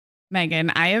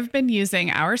Megan, I have been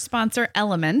using our sponsor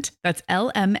Element, that's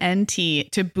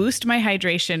LMNT, to boost my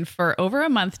hydration for over a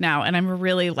month now, and I'm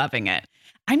really loving it.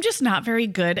 I'm just not very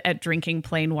good at drinking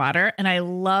plain water, and I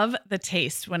love the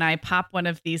taste when I pop one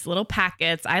of these little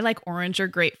packets. I like orange or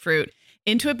grapefruit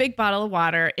into a big bottle of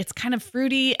water. It's kind of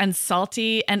fruity and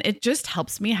salty, and it just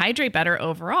helps me hydrate better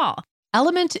overall.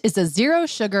 Element is a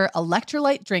zero-sugar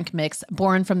electrolyte drink mix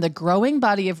born from the growing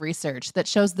body of research that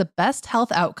shows the best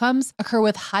health outcomes occur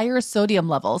with higher sodium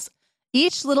levels.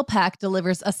 Each little pack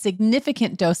delivers a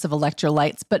significant dose of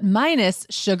electrolytes, but minus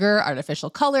sugar, artificial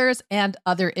colors, and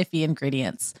other iffy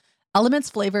ingredients. Element's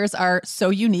flavors are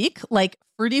so unique, like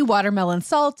fruity watermelon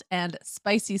salt and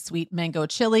spicy sweet mango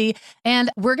chili. And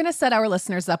we're going to set our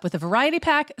listeners up with a variety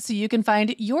pack so you can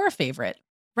find your favorite.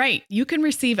 Right. You can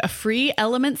receive a free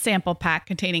Element sample pack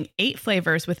containing 8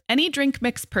 flavors with any drink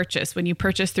mix purchase when you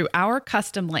purchase through our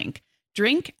custom link,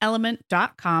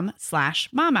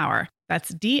 drinkelement.com/momhour.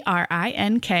 That's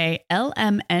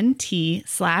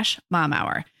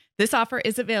DRINKLMNT/momhour. This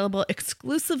is available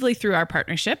exclusively through our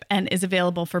partnership and is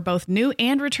available for both new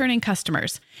and returning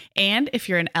customers. And if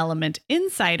you're an Element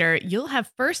insider, you'll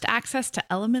have first access to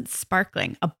Element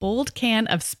Sparkling, a bold can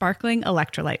of sparkling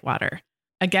electrolyte water.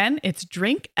 Again, it's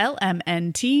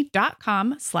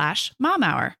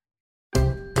drinklmnt.com/momhour.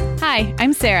 Hi,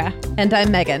 I'm Sarah. And I'm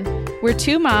Megan. We're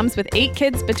 2 moms with 8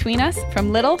 kids between us,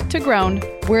 from little to grown.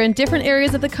 We're in different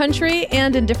areas of the country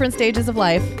and in different stages of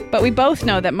life. But we both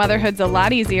know that motherhood's a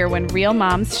lot easier when real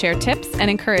moms share tips and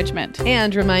encouragement.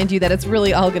 And remind you that it's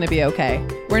really all going to be okay.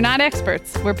 We're not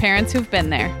experts. We're parents who've been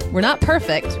there. We're not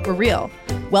perfect. We're real.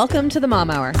 Welcome to the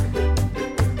Mom Hour.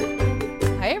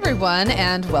 Hi, everyone,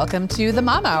 and welcome to the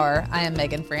Mom Hour. I am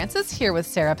Megan Francis here with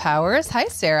Sarah Powers. Hi,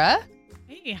 Sarah.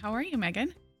 Hey, how are you,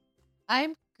 Megan?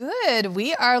 I'm good.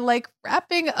 We are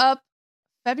wrapping up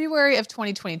February of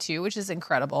 2022, which is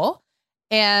incredible,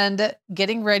 and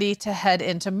getting ready to head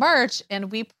into March.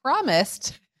 And we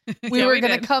promised we were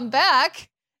going to come back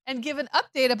and give an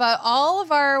update about all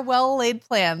of our well-laid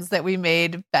plans that we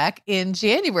made back in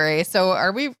January. So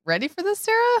are we ready for this,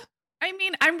 Sarah? I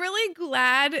mean, I'm really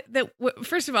glad that,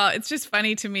 first of all, it's just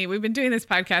funny to me. We've been doing this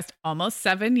podcast almost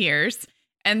 7 years,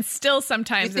 and still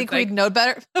sometimes you think we'd know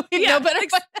better? We'd know better.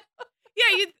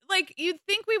 Yeah, you'd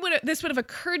think this would have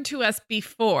occurred to us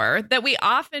before, that we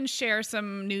often share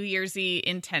some New Year's-y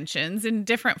intentions in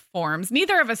different forms.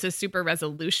 Neither of us is super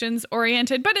resolutions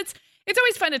oriented, but it's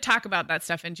always fun to talk about that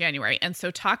stuff in January. And so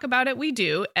talk about it we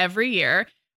do every year.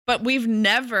 But we've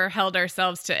never held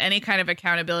ourselves to any kind of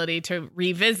accountability to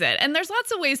revisit. And there's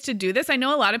lots of ways to do this. I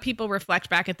know a lot of people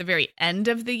reflect back at the very end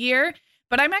of the year,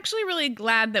 but I'm actually really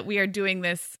glad that we are doing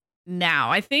this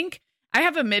now. I think I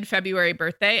have a mid-February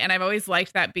birthday, and I've always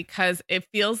liked that because it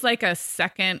feels like a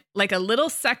little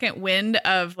second wind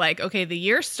of okay, the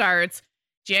year starts,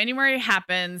 January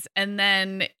happens, and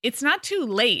then it's not too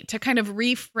late to kind of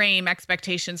reframe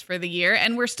expectations for the year.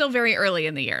 And we're still very early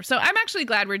in the year. So I'm actually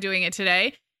glad we're doing it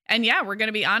today. And yeah, we're going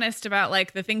to be honest about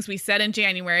the things we said in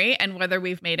January and whether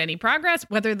we've made any progress,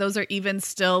 whether those are even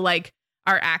still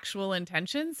our actual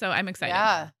intentions. So I'm excited.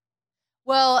 Yeah.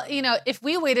 Well, if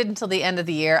we waited until the end of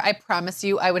the year, I promise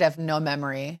you I would have no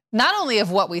memory, not only of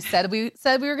what we said we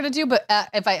were going to do, but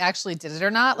if I actually did it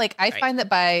or not. I find that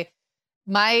by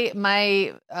my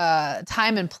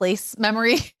time and place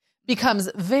memory becomes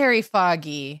very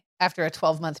foggy after a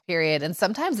 12-month period. And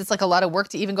sometimes it's a lot of work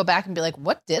to even go back and be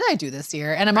what did I do this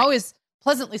year? And I'm always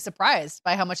pleasantly surprised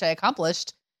by how much I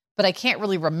accomplished, but I can't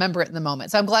really remember it in the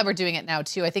moment. So I'm glad we're doing it now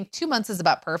too. I think 2 months is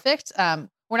about perfect. We're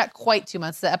not quite 2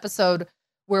 months. The episode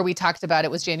where we talked about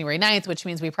it was January 9th, which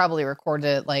means we probably recorded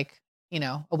it a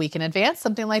week in advance,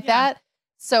 something like that.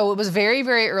 So it was very,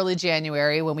 very early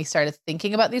January when we started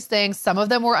thinking about these things. Some of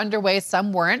them were underway,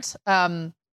 some weren't.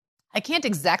 I can't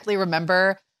exactly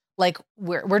remember.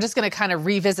 We're just going to kind of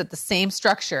revisit the same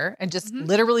structure and just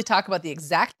literally talk about the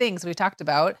exact things we talked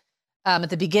about at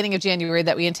the beginning of January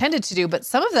that we intended to do. But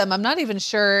some of them, I'm not even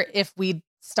sure if we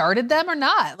started them or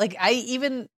not. I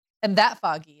even am that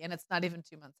foggy, and it's not even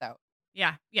 2 months out.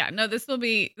 Yeah. No, this will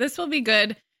be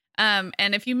good.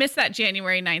 And if you missed that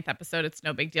January 9th episode, it's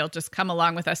no big deal. Just come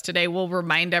along with us today. We'll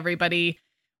remind everybody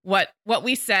what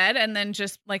we said. And then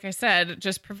just like I said,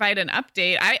 just provide an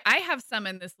update. I have some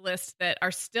in this list that are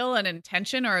still an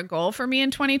intention or a goal for me in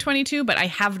 2022, but I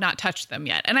have not touched them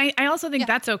yet. And I also think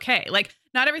that's okay.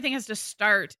 Not everything has to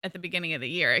start at the beginning of the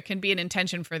year. It can be an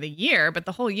intention for the year, but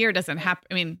the whole year doesn't happen.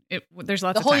 I mean, there's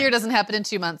lots of time. The whole year doesn't happen in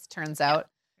 2 months, turns out.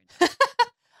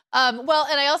 Well,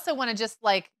 and I also want to just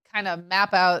kind of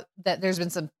map out that there's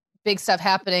been some big stuff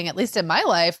happening, at least in my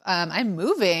life. I'm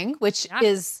moving, which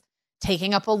is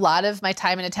taking up a lot of my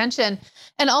time and attention,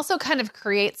 and also kind of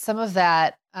create some of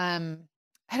that,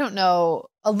 I don't know,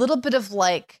 a little bit of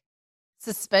like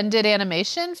suspended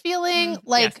animation feeling.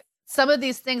 Like yes. some of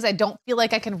these things I don't feel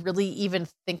like I can really even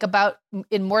think about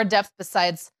in more depth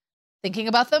besides thinking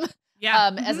about them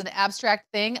as an abstract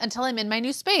thing until I'm in my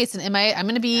new space. And I'm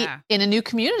going to be in a new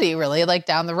community, really, like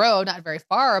down the road, not very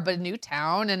far, but a new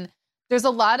town. And there's a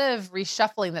lot of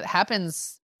reshuffling that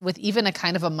happens with even a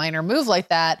kind of a minor move like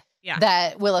that,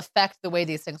 that will affect the way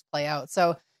these things play out.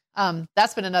 So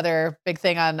that's been another big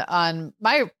thing on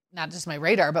my, not just my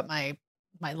radar, but my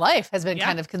life has been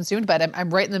kind of consumed by it.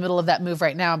 I'm right in the middle of that move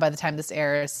right now. By the time this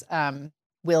airs, I'll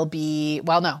still be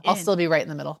right in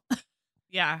the middle.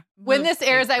 Yeah. When this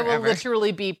airs, I will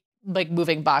literally be like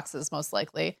moving boxes, most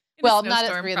likely. Well, not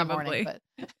at 3 a.m, but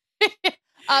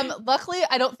luckily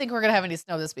I don't think we're going to have any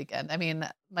snow this weekend. I mean,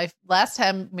 my last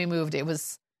time we moved, it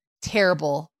was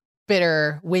terrible,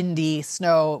 bitter, windy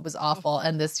snow. It was awful.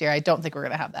 And this year I don't think we're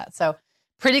going to have that. So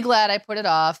pretty glad I put it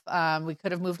off. We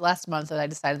could have moved last month, and I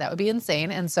decided that would be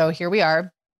insane. And so here we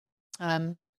are,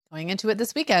 going into it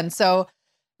this weekend. So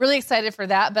really excited for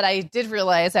that. But I did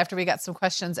realize after we got some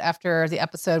questions after the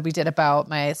episode we did about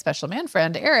my special man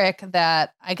friend, Eric,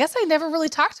 that I guess I never really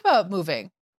talked about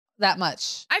moving that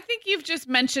much. I think you've just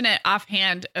mentioned it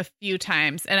offhand a few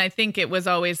times. And I think it was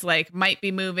always like, might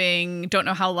be moving, don't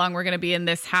know how long we're going to be in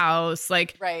this house,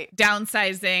 like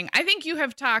downsizing. I think you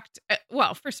have talked,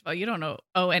 well, first of all, you don't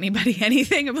owe anybody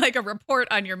anything of like a report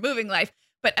on your moving life.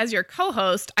 But as your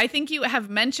co-host, I think you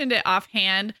have mentioned it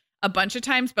offhand a bunch of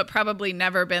times, but probably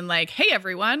never been like, hey,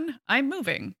 everyone, I'm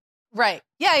moving. Right.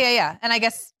 Yeah. And I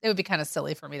guess it would be kind of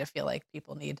silly for me to feel like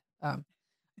people need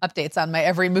updates on my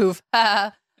every move,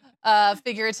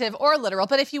 figurative or literal.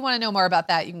 But if you want to know more about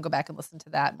that, you can go back and listen to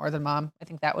that. More Than Mom. I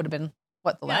think that would have been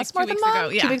the last like More Than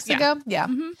Mom? 2 weeks ago. Yeah.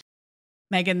 Mm-hmm.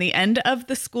 Megan, the end of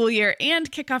the school year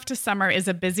and kickoff to summer is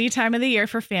a busy time of the year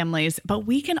for families, but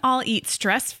we can all eat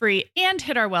stress-free and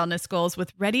hit our wellness goals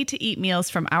with ready-to-eat meals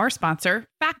from our sponsor,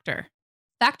 Factor.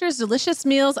 Factor's delicious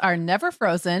meals are never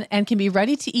frozen and can be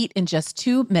ready to eat in just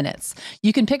 2 minutes.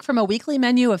 You can pick from a weekly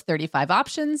menu of 35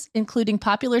 options, including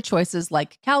popular choices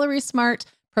like Calorie Smart,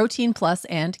 Protein Plus,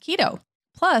 and Keto.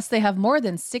 Plus, they have more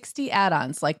than 60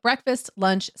 add-ons like breakfast,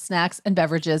 lunch, snacks, and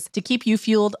beverages to keep you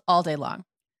fueled all day long.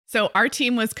 So our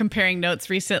team was comparing notes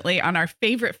recently on our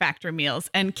favorite Factor meals,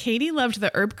 and Katie loved the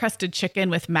herb-crusted chicken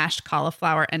with mashed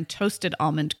cauliflower and toasted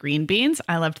almond green beans.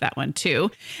 I loved that one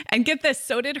too. And get this,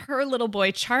 so did her little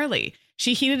boy, Charlie.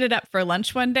 She heated it up for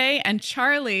lunch one day, and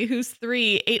Charlie, who's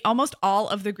 3, ate almost all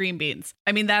of the green beans.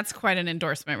 I mean, that's quite an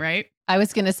endorsement, right? I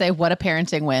was going to say, what a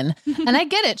parenting win. And I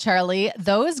get it, Charlie.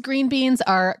 Those green beans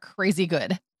are crazy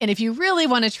good. And if you really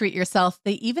want to treat yourself,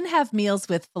 they even have meals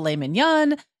with filet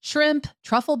mignon, shrimp,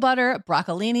 truffle butter,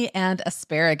 broccolini, and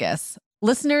asparagus.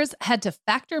 Listeners, head to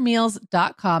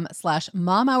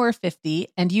factormeals.com/momhour50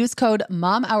 and use code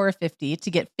momhour50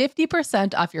 to get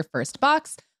 50% off your first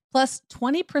box plus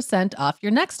 20% off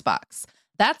your next box.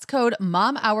 That's code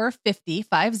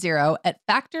momhour50 at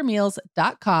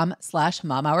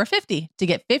factormeals.com/momhour50 to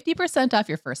get 50% off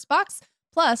your first box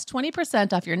plus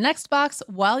 20% off your next box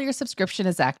while your subscription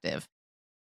is active.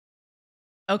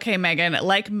 Okay, Megan,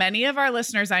 like many of our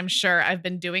listeners, I'm sure I've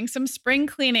been doing some spring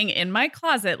cleaning in my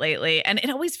closet lately, and it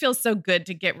always feels so good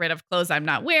to get rid of clothes I'm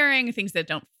not wearing, things that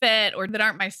don't fit or that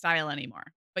aren't my style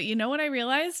anymore. But you know what I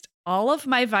realized? All of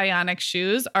my Vionic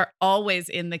shoes are always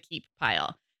in the keep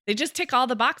pile. They just tick all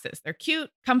the boxes. They're cute,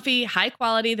 comfy, high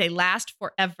quality. They last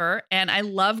forever. And I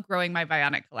love growing my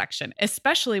Vionic collection,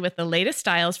 especially with the latest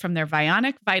styles from their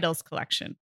Vionic Vitals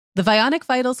collection. The Vionic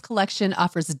Vitals collection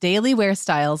offers daily wear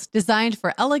styles designed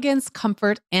for elegance,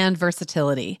 comfort, and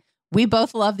versatility. We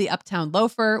both love the Uptown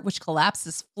loafer, which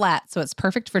collapses flat, so it's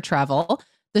perfect for travel.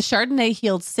 The Chardonnay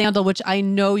heeled sandal, which I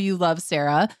know you love,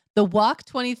 Sarah. The Walk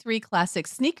 23 classic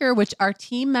sneaker, which our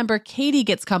team member Katie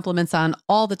gets compliments on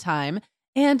all the time.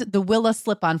 And the Willa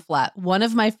slip-on flat, one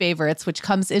of my favorites, which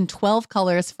comes in 12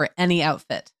 colors for any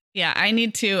outfit. Yeah, I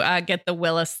need to get the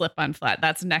Willa slip-on flat.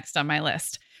 That's next on my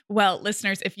list. Well,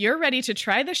 listeners, if you're ready to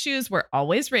try the shoes we're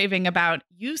always raving about,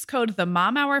 use code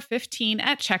TheMomHour15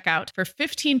 at checkout for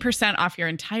 15% off your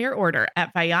entire order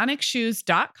at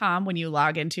VionicShoes.com when you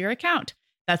log into your account.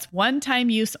 That's one-time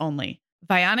use only.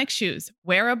 Vionic Shoes,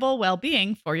 wearable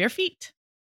well-being for your feet.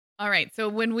 All right. So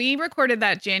when we recorded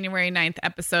that January 9th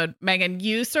episode, Megan,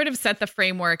 you sort of set the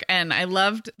framework, and I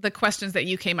loved the questions that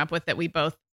you came up with that we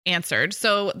both answered.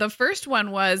 So the first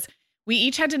one was, we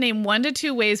each had to name 1 to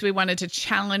 2 ways we wanted to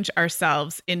challenge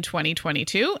ourselves in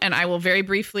 2022. And I will very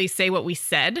briefly say what we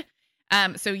said.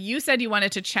 So you said you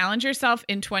wanted to challenge yourself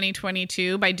in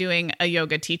 2022 by doing a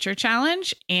yoga teacher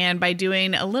challenge and by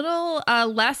doing a little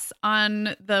less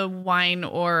on the wine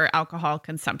or alcohol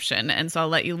consumption. And so I'll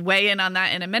let you weigh in on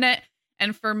that in a minute.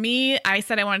 And for me, I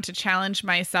said I wanted to challenge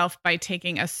myself by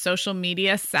taking a social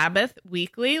media Sabbath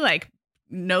weekly, like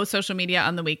no social media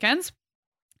on the weekends.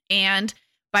 And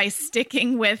by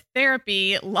sticking with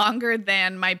therapy longer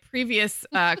than my previous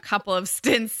couple of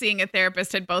stints seeing a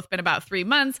therapist had both been about 3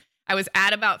 months. I was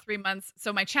at about 3 months.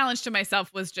 So my challenge to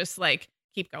myself was just like,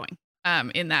 keep going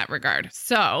in that regard.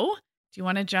 So do you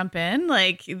want to jump in?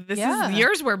 Like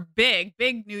yours were big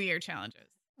New Year challenges.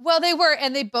 Well, they were,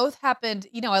 and they both happened.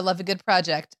 I love a good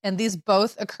project. And these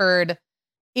both occurred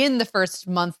in the first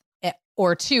month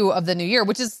or two of the new year,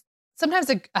 which is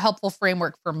sometimes a helpful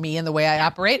framework for me in the way I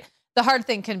operate. The hard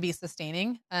thing can be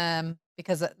sustaining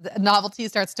because the novelty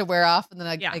starts to wear off and then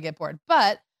I get bored.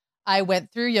 But I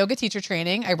went through yoga teacher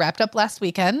training. I wrapped up last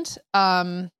weekend.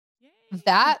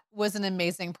 That was an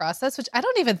amazing process, which I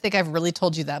don't even think I've really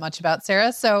told you that much about,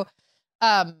 Sarah. So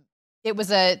it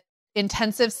was a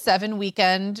intensive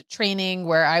 7-weekend training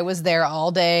where I was there all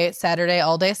day Saturday,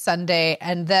 all day Sunday.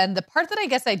 And then the part that I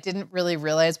guess I didn't really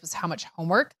realize was how much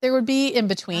homework there would be in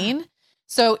between.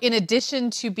 So in addition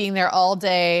to being there all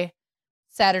day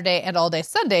Saturday and all day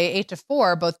Sunday, 8 to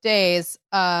 4, both days,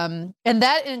 and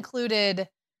that included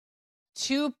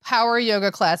 2 power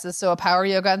yoga classes. So a power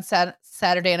yoga on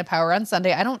Saturday and a power on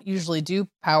Sunday. I don't usually do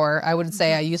power. I would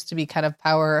say I used to be kind of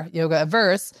power yoga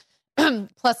averse.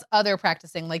 Plus other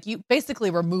practicing, like you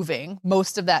basically were moving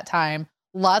most of that time,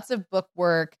 lots of book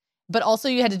work, but also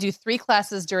you had to do 3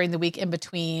 classes during the week in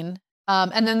between.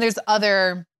 And then there's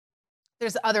other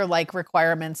like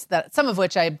requirements that some of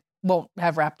which I won't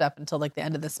have wrapped up until like the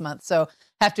end of this month. So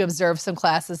have to observe some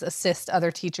classes, assist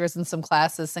other teachers in some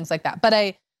classes, things like that. But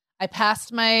I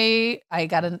passed I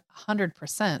got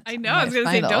 100%. I know. I was going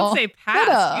to say, don't say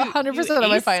pass. 100% on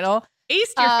my final.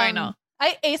 Aced your final.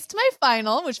 I aced my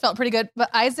final, which felt pretty good. But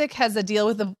Isaac has a deal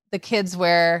with the kids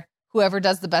where whoever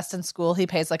does the best in school, he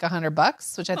pays like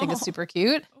 $100, which I think is super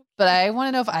cute. But I want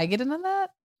to know if I get in on that.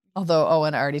 Although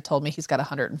Owen already told me he's got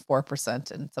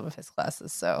 104% in some of his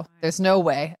classes. So there's no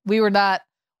way. We were not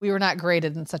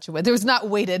graded in such a way. There was not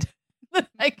weighted that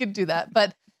I could do that.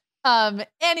 But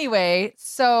anyway,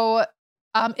 so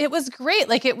it was great.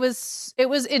 Like it was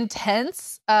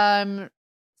intense,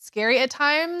 scary at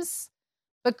times,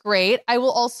 but great. I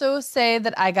will also say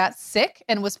that I got sick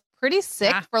and was pretty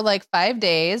sick for like 5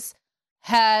 days,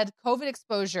 had COVID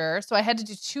exposure. So I had to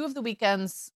do 2 of the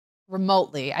weekends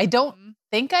remotely. I don't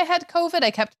think I had COVID.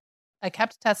 I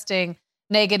kept testing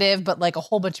negative, but like a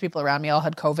whole bunch of people around me all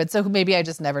had COVID. So maybe I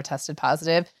just never tested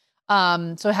positive.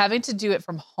 So having to do it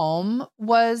from home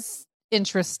was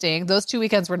interesting. Those 2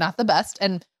 weekends were not the best.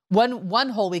 And one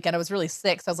whole weekend I was really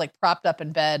sick. So I was like propped up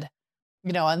in bed,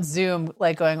 on Zoom,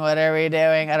 like going, what are we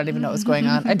doing? I don't even know what was going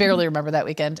on. I barely remember that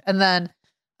weekend. And then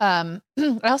I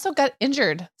also got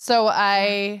injured. So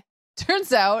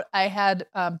turns out I had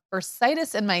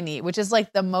bursitis in my knee, which is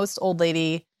like the most old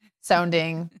lady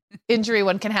sounding injury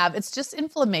one can have. It's just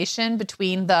inflammation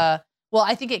between I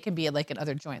think it can be like in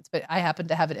other joints, but I happen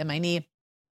to have it in my knee.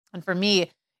 And for me,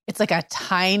 it's like a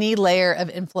tiny layer of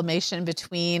inflammation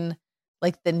between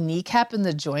like the kneecap and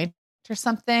the joint or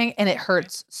something. And it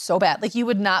hurts so bad. Like you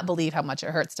would not believe how much it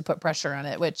hurts to put pressure on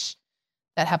it, which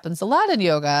that happens a lot in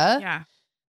yoga. Yeah.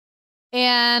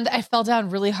 And I fell down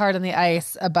really hard on the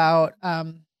ice about,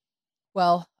 a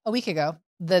week ago,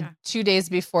 2 days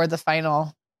before the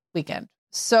final weekend.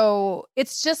 So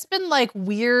it's just been like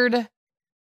weird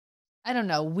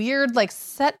like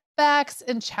setbacks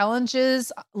and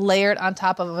challenges layered on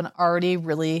top of an already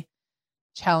really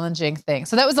challenging thing.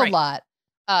 So that was a lot.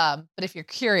 But if you're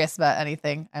curious about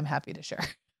anything, I'm happy to share.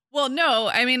 Well, no,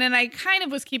 I mean, and I kind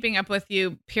of was keeping up with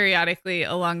you periodically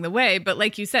along the way, but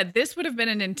like you said, this would have been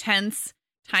an intense,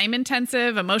 time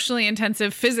intensive, emotionally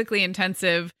intensive, physically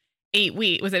intensive 8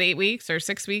 weeks. Was it 8 weeks or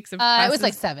 6 weeks of classes? It was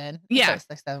like 7. Yeah. It was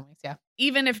like 7 weeks. Yeah.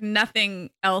 Even if nothing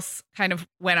else kind of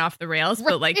went off the rails,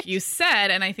 but like you said,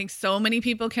 and I think so many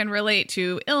people can relate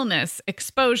to illness,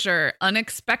 exposure,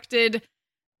 unexpected,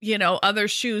 other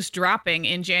shoes dropping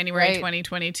in January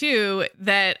 2022,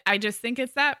 that I just think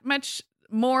it's that much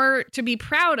more to be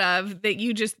proud of that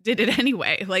you just did it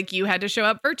anyway. Like you had to show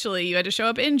up virtually, you had to show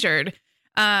up injured.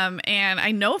 And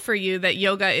I know for you that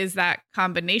yoga is that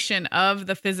combination of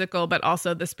the physical, but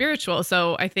also the spiritual.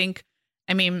 So I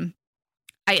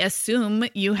assume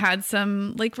you had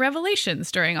some like revelations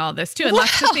during all this too, and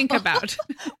lots to think about.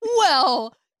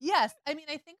 Well, yes. I mean,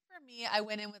 I think for me, I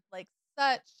went in with like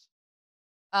such,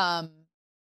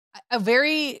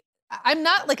 I'm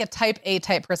not like a type A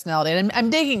type personality. And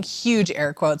I'm taking huge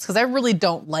air quotes because I really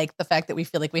don't like the fact that we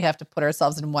feel like we have to put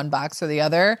ourselves in one box or the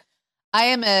other. I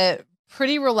am a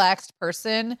pretty relaxed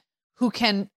person who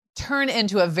can turn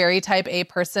into a very type A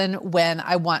person when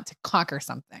I want to conquer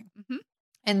something. Mm-hmm.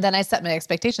 And then I set my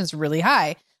expectations really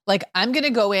high. Like I'm going to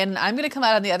go in, I'm going to come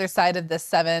out on the other side of this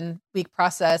 7-week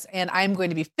process and I'm going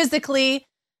to be physically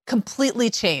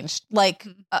completely changed. Like,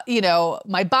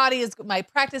 my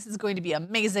practice is going to be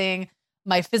amazing.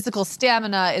 My physical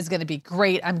stamina is going to be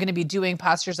great. I'm going to be doing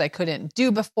postures I couldn't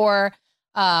do before.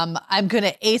 I'm going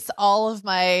to ace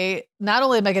not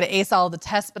only am I going to ace all of the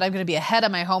tests, but I'm going to be ahead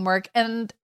on my homework.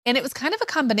 And it was kind of a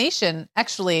combination.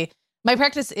 Actually, my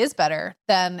practice is better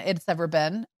than it's ever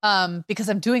been, because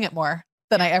I'm doing it more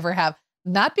than I ever have.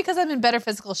 Not because I'm in better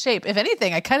physical shape. If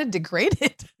anything, I kind of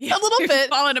degraded a little bit.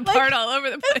 Falling apart all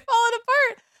over the place. It's falling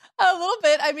apart a little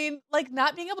bit. I mean, like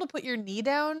not being able to put your knee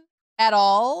down at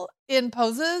all in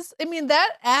poses. I mean,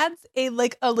 that adds a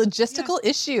logistical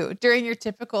issue during your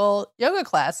typical yoga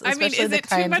class. I mean, is it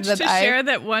too much to share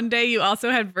that one day you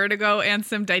also had vertigo and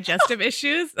some digestive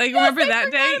issues? Like, remember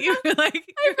that day? You were like,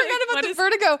 I forgot about the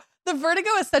vertigo. The vertigo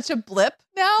is such a blip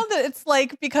now that it's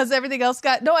like because everything else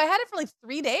I had it for like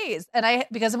 3 days. And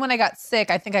because when I got sick,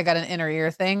 I think I got an inner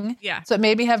ear thing. Yeah. So it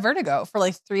made me have vertigo for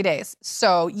like 3 days.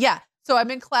 So yeah. So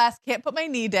I'm in class, can't put my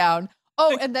knee down.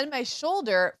 Oh, and then my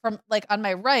shoulder from like on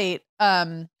my right,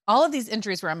 all of these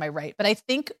injuries were on my right. But I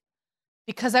think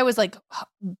because I was like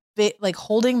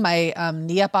holding my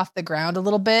knee up off the ground a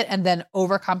little bit and then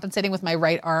overcompensating with my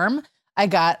right arm, I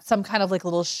got some kind of like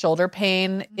little shoulder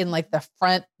pain in like the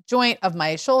front joint of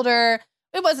my shoulder.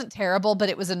 It wasn't terrible, but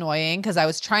it was annoying because I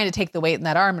was trying to take the weight in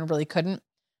that arm and really couldn't.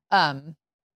 And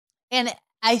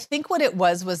I think what it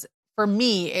was for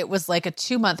me, it was like a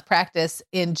 2-month practice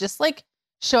in just like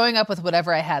showing up with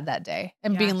whatever I had that day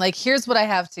and being like, here's what I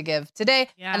have to give today.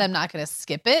 Yeah. And I'm not going to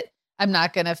skip it. I'm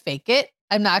not going to fake it.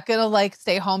 I'm not going to like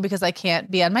stay home because I can't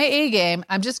be on my A game.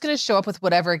 I'm just going to show up with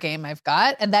whatever game I've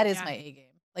got. And that is my A game.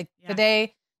 Like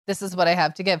today, this is what I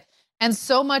have to give. And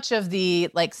so much of the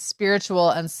like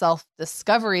spiritual and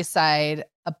self-discovery side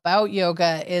about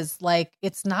yoga is like,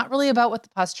 it's not really about what the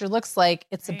posture looks like.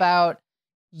 It's about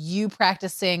you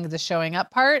practicing the showing up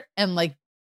part and like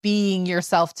being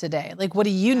yourself today. Like, what do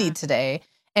you need today?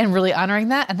 And really honoring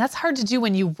that. And that's hard to do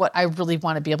when what I really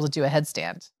want to be able to do a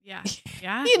headstand. Yeah.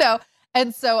 Yeah.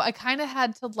 And so I kind of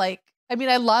had to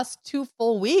I lost 2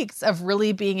 full weeks of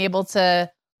really being able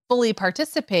to fully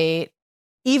participate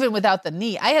even without the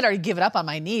knee. I had already given up on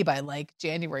my knee by like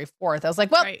January 4th. I was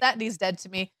like, well, that knee's dead to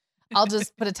me. I'll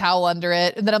just put a towel under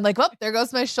it. And then I'm like, oh, there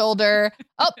goes my shoulder.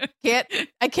 Oh,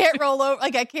 I can't roll over.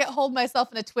 Like I can't hold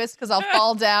myself in a twist because I'll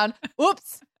fall down.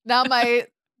 Oops. Now my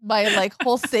like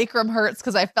whole sacrum hurts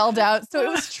because I fell down. So it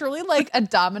was truly like a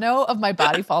domino of my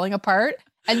body falling apart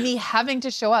and me having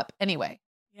to show up anyway.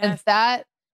 Yes. And that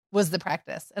was the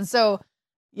practice. And so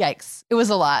yikes, it was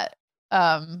a lot.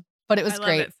 But it was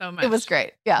great. It so much. It was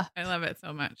great. Yeah. I love it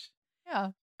so much. Yeah.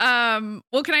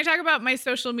 Well, can I talk about my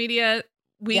social media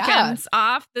weekends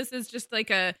off? This is just like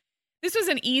this was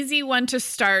an easy one to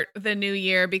start the new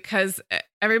year because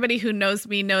everybody who knows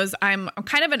me knows I'm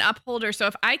kind of an upholder. So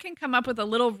if I can come up with a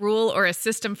little rule or a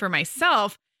system for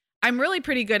myself, I'm really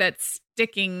pretty good at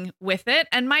sticking with it.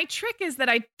 And my trick is that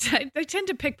I tend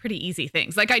to pick pretty easy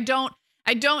things. Like I don't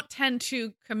tend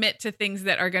to commit to things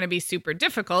that are going to be super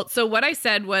difficult. So what I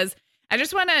said was, I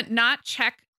just want to not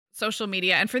check social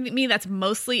media. And for me, that's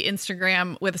mostly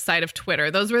Instagram with a side of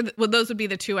Twitter. Those would be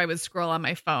the 2 I would scroll on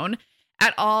my phone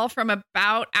at all from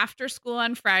about after school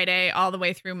on Friday all the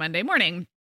way through Monday morning.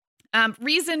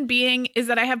 Reason being is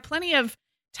that I have plenty of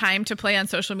time to play on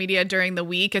social media during the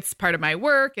week. It's part of my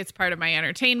work. It's part of my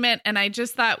entertainment. And I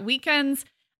just thought weekends,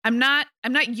 I'm not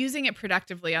using it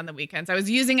productively on the weekends. I was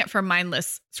using it for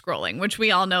mindless scrolling, which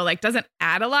we all know like doesn't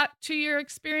add a lot to your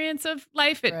experience of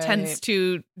life. It tends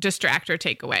to distract or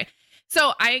take away.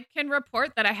 So I can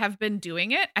report that I have been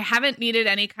doing it. I haven't needed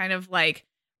any kind of like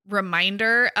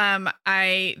reminder.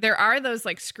 There are those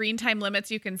like screen time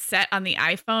limits you can set on the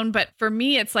iPhone, but for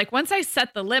me, it's like once I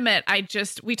set the limit,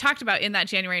 we talked about in that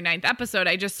January 9th episode,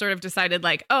 I just sort of decided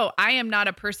like, oh, I am not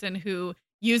a person who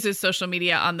uses social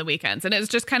media on the weekends. And it was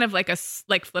just kind of like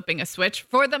flipping a switch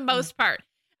for the most part.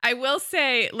 I will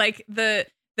say like the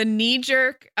knee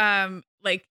jerk,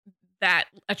 like that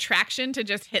attraction to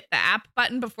just hit the app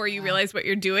button before you realize what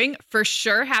you're doing for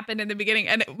sure happened in the beginning.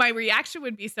 And my reaction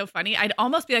would be so funny. I'd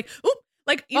almost be like, oop,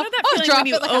 Like, you know that feeling drop when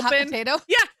you it like a hot open, potato?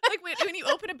 yeah, like when you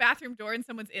open a bathroom door and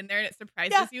someone's in there and it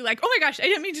surprises you, like, oh my gosh, I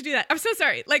didn't mean to do that. I'm so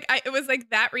sorry. Like, it was like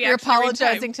that reaction. You're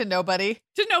apologizing to nobody.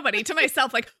 To nobody, to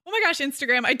myself, like, oh my gosh,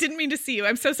 Instagram, I didn't mean to see you.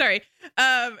 I'm so sorry.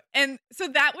 And so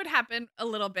that would happen a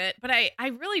little bit, but I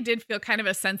really did feel kind of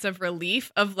a sense of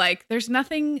relief of like, there's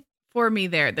nothing for me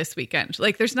there this weekend.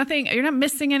 Like, there's nothing, you're not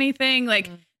missing anything. Like,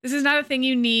 this is not a thing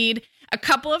you need. A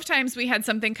couple of times we had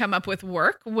something come up with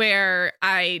work where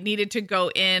I needed to go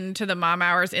into the Mom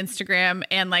Hours Instagram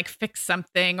and like fix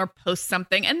something or post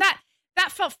something. And that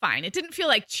felt fine. It didn't feel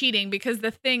like cheating because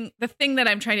the thing that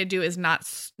I'm trying to do is not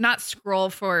scroll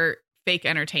for fake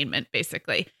entertainment,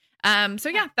 basically. So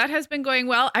yeah, that has been going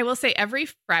well. I will say every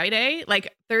Friday,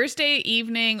 like Thursday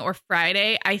evening or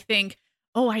Friday, I think,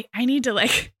 oh, I need to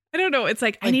like, I don't know. It's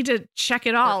like I need to check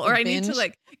it all, or I need to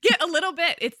like get a little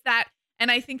bit. It's that. And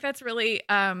I think that's really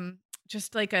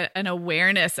just like an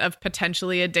awareness of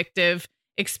potentially addictive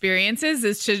experiences,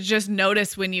 is to just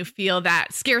notice when you feel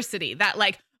that scarcity, that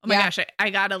like, oh my gosh, I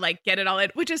gotta like get it all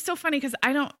in, which is so funny because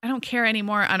I don't care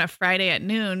anymore on a Friday at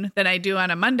noon than I do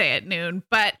on a Monday at noon.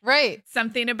 But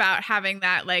something about having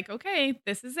that like, okay,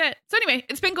 this is it. So anyway,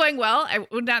 it's been going well. I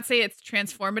would not say it's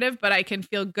transformative, but I can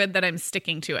feel good that I'm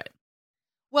sticking to it.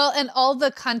 Well, and all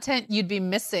the content you'd be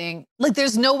missing, like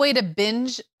there's no way to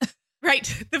binge. Right.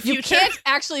 The future. You can't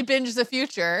actually binge the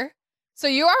future. So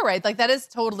you are right. Like that is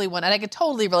totally one. And I could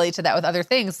totally relate to that with other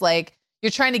things. Like you're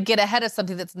trying to get ahead of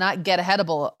something that's not get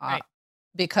aheadable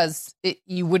because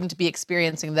you wouldn't be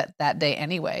experiencing that day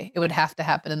anyway. It would have to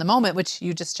happen in the moment, which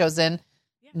you just chosen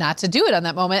not to do it on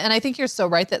that moment. And I think you're so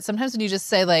right that sometimes when you just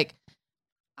say like,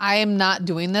 I am not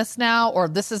doing this now, or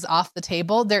this is off the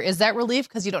table, there is that relief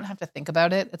because you don't have to think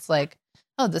about it. It's like,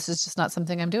 oh, this is just not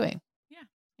something I'm doing.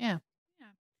 Yeah.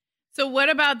 So what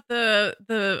about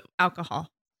the alcohol?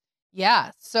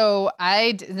 Yeah. So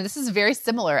this is very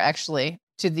similar actually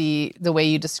to the way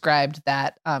you described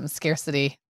that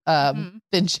scarcity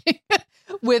binging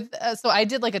with. So I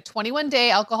did like a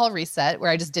 21-day alcohol reset where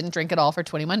I just didn't drink at all for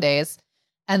 21 days.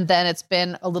 And then it's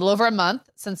been a little over a month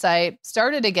since I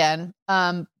started again.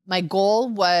 My goal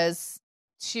was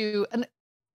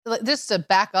just to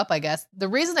back up, I guess. The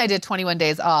reason I did 21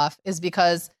 days off is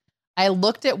because I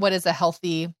looked at what is a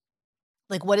healthy,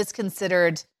 like what is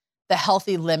considered the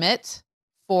healthy limit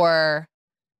for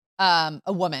a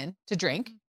woman to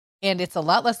drink. And it's a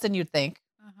lot less than you'd think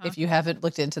if you haven't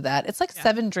looked into that. It's like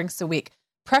 7 drinks a week,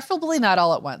 preferably not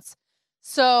all at once.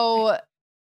 So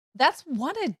that's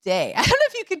 1 a day. I don't know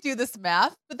if you could do this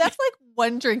math, but that's like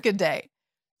 1 drink a day.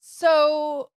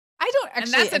 So I don't actually.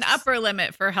 And that's an upper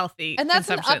limit for healthy and that's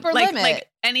consumption. An upper limit. Like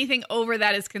anything over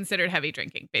that is considered heavy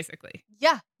drinking, basically.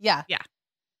 Yeah.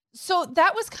 So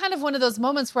that was kind of one of those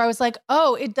moments where I was like,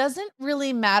 oh, it doesn't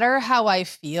really matter how I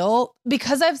feel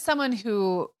because I'm someone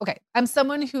who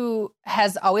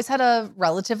has always had a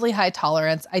relatively high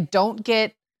tolerance. I don't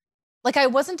get, like, I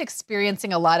wasn't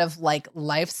experiencing a lot of like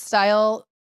lifestyle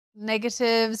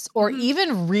negatives or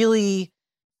even really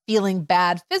feeling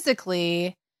bad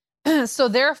physically. So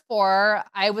therefore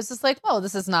I was just like, oh,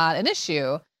 this is not an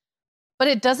issue, but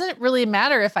it doesn't really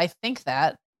matter if I think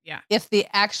that. Yeah. If the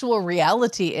actual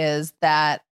reality is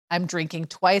that I'm drinking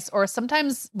twice or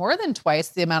sometimes more than twice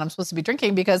the amount I'm supposed to be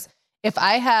drinking, because if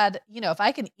I had, if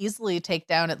I can easily take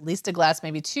down at least a glass,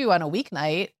 maybe 2 on a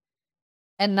weeknight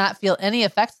and not feel any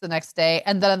effects the next day.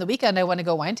 And then on the weekend, I want to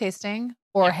go wine tasting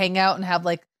or hang out and have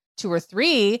like 2 or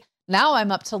 3. Now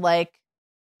I'm up to like,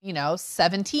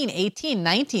 17, 18,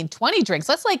 19, 20 drinks.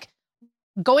 That's like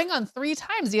going on 3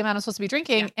 times the amount I'm supposed to be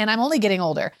drinking. And I'm only getting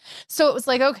older. So it was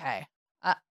like, okay.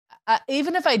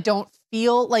 Even if I don't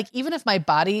feel like, even if my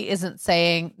body isn't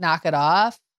saying knock it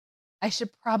off, I should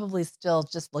probably still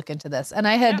just look into this. And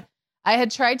I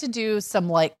had tried to do some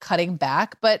like cutting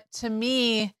back, but to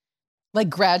me, like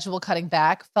gradual cutting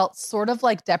back felt sort of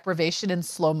like deprivation in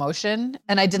slow motion.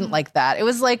 And I didn't like that. It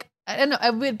was like, I don't know, I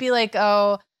would be like,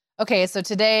 oh, okay, so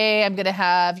today I'm going to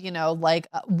have, like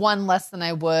 1 less than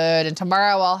I would. And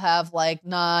tomorrow I'll have like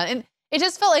none. And it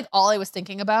just felt like all I was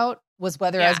thinking about was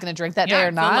whether I was going to drink that day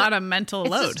or not. It's a lot of mental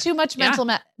load. It's just too much mental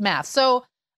math. So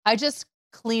I just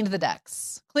cleared the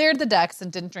decks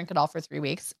and didn't drink at all for 3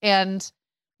 weeks. And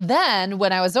then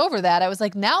when I was over that, I was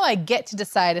like, now I get to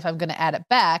decide if I'm going to add it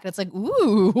back. And it's like,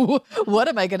 ooh, what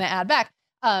am I going to add back?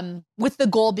 With the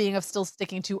goal being of still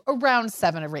sticking to around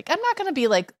 7 a week. I'm not going to be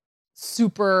like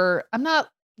I'm not,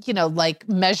 like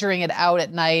measuring it out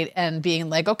at night and being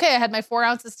like, okay, I had my 4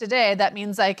 ounces today. That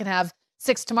means I can have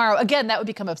 6 tomorrow. Again, that would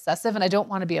become obsessive and I don't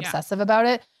want to be obsessive about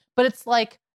it, but it's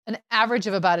like an average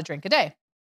of about a drink a day,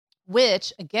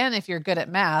 which again, if you're good at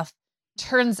math,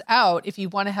 turns out if you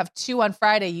want to have 2 on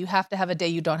Friday, you have to have a day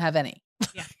you don't have any.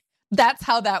 Yeah. That's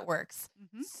how that works.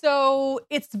 Mm-hmm. So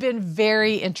it's been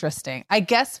very interesting. I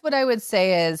guess what I would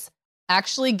say is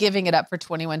actually giving it up for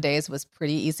 21 days was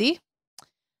pretty easy.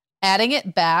 Adding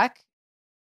it back,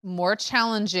 more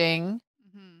challenging,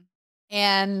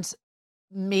 and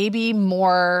maybe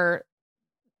more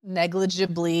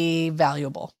negligibly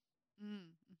valuable.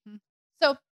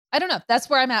 So I don't know. That's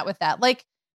where I'm at with that. Like,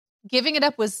 giving it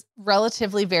up was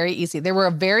relatively very easy. There were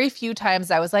very few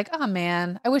times I was like, oh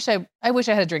man, I wish I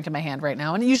had a drink in my hand right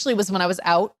now. And it usually was when I was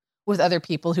out with other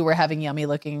people who were having yummy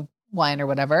looking wine or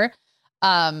whatever.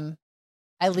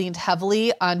 I leaned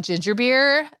heavily on ginger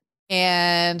beer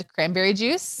and cranberry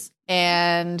juice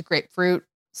and grapefruit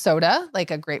soda,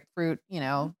 like a grapefruit,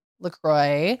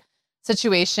 LaCroix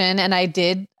situation. And I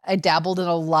dabbled in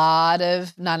a lot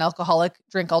of non-alcoholic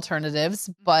drink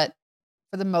alternatives, but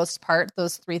for the most part,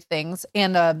 those 3 things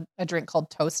and a drink called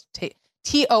Toast,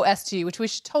 T-O-S-T, which we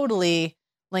should totally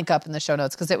link up in the show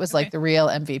notes because it was like the real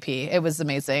MVP. It was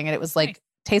amazing. And it was like,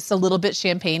 tastes a little bit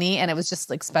champagne-y and it was just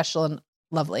like special and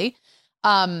lovely.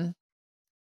 So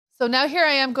now here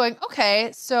I am going,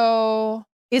 okay, so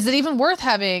is it even worth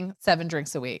having 7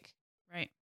 drinks a week? Right.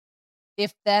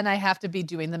 If then I have to be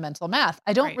doing the mental math.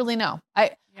 I don't really know.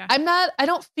 I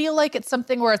don't feel like it's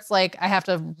something where it's like I have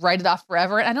to write it off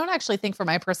forever. And I don't actually think for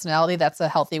my personality, that's a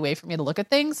healthy way for me to look at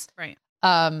things. Right.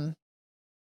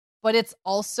 But it's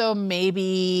also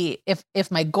maybe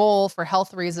if my goal for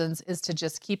health reasons is to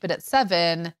just keep it at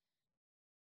 7,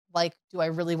 like, do I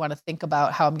really want to think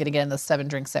about how I'm going to get in those 7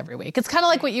 drinks every week? It's kind of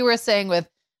like what you were saying with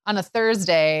on a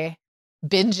Thursday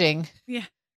binging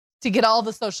to get all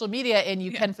the social media in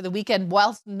you can for the weekend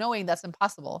whilst knowing that's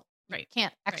impossible. Right. You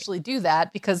can't actually do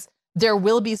that because there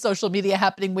will be social media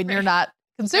happening when you're not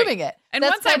consuming it. And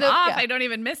that's once I'm off, I don't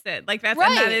even miss it. Like and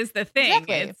that is the thing.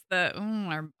 Exactly. It's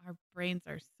our brains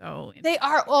are so they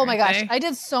are. Oh my gosh. I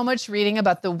did so much reading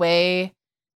about the way,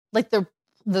 like the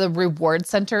reward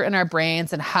center in our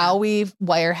brains and how we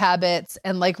wire habits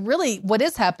and like really what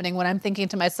is happening when I'm thinking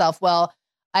to myself, well,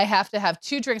 I have to have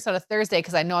 2 drinks on a Thursday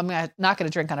because I know I'm not going to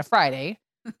drink on a Friday.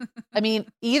 I mean,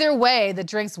 either way, the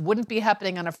drinks wouldn't be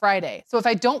happening on a Friday. So if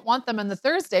I don't want them on the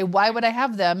Thursday, why would I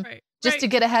have them just to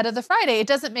get ahead of the Friday? It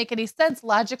doesn't make any sense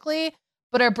logically,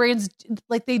 but our brains,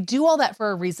 like they do all that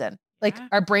for a reason. Like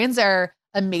our brains are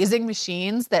amazing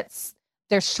machines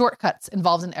there's shortcuts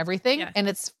involved in everything and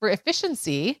it's for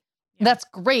efficiency. Yeah. That's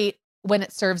great when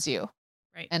it serves you.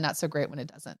 Right. And not so great when it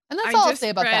doesn't. And that's all I'll say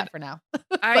about that for now.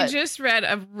 I just read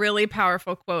a really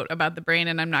powerful quote about the brain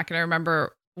and I'm not going to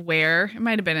remember where. It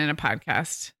might have been in a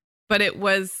podcast, but it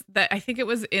was that I think it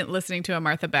was listening to a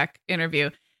Martha Beck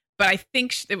interview, but I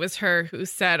think it was her who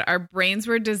said our brains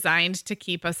were designed to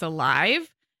keep us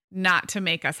alive, not to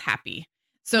make us happy.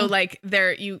 So like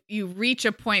you reach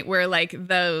a point where like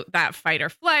that fight or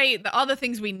flight, all the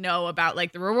things we know about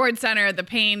like the reward center, the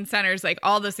pain centers, like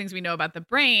all those things we know about the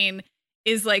brain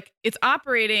is like it's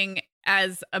operating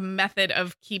as a method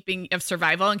of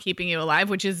survival and keeping you alive,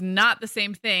 which is not the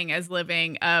same thing as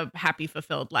living a happy,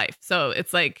 fulfilled life. So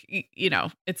it's like,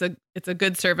 it's a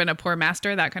good servant, a poor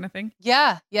master, that kind of thing.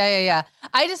 Yeah.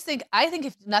 I think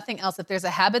if nothing else, if there's a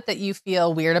habit that you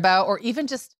feel weird about, or even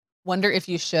just wonder if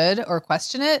you should or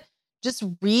question it, just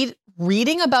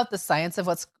reading about the science of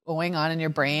what's going on in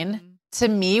your brain to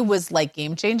me was like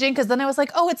game changing. Cause then I was like,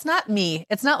 oh, it's not me.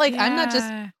 It's not like I'm not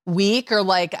just weak or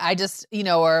like I just,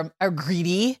 or are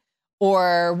greedy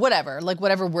or whatever, like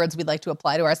whatever words we'd like to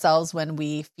apply to ourselves when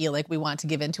we feel like we want to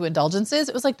give into indulgences.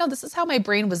 It was like, no, this is how my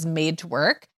brain was made to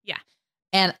work. Yeah.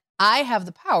 And I have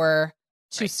the power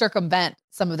to circumvent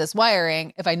some of this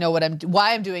wiring if I know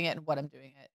why I'm doing it and what I'm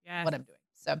doing it, what I'm doing.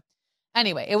 So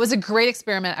anyway, it was a great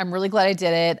experiment. I'm really glad I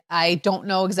did it. I don't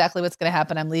know exactly what's going to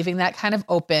happen. I'm leaving that kind of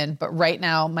open. But right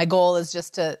now, my goal is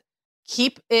just to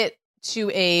keep it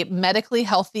to a medically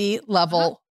healthy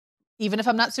level, even if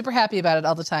I'm not super happy about it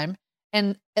all the time.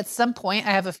 And at some point,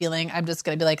 I have a feeling I'm just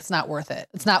going to be like, it's not worth it.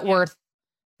 It's not worth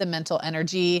the mental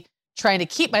energy trying to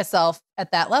keep myself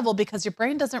at that level because your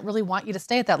brain doesn't really want you to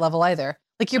stay at that level either.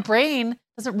 Like your brain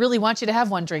doesn't really want you to have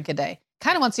 1 drink a day.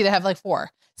 Kind of wants you to have like 4.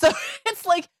 So it's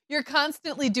like you're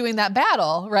constantly doing that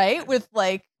battle, right? With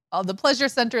like all the pleasure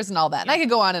centers and all that. And I could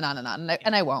go on and on and on,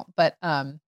 and I won't. But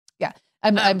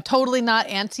I'm totally not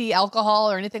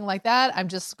anti-alcohol or anything like that. I'm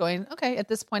just going, okay, at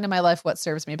this point in my life, what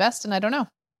serves me best? And I don't know.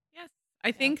 Yes.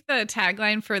 I think the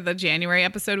tagline for the January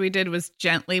episode we did was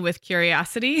gently with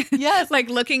curiosity. Yes. Like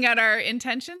looking at our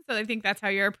intentions. So I think that's how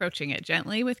you're approaching it.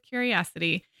 Gently with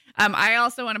curiosity. I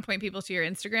also want to point people to your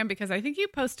Instagram because I think you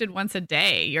posted once a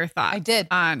day your thoughts. I did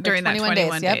during that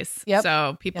 21 days. Yep.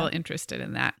 So people interested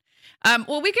in that.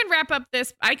 Well, we can wrap up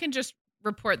this. I can just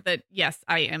report that, yes,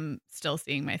 I am still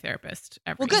seeing my therapist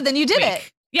every Well, good. Then you did week.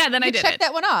 it. Yeah, then I did check it.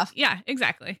 that one off. Yeah,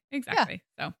 exactly.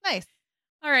 So Nice.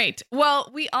 all right. Well,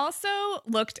 we also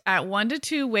looked at 1 to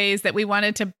 2 ways that we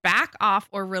wanted to back off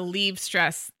or relieve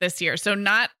stress this year. So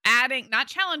not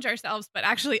challenge ourselves, but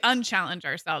actually unchallenge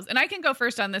ourselves. And I can go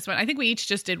first on this one. I think we each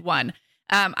just did one.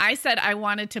 I said I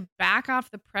wanted to back off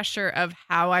the pressure of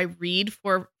how I read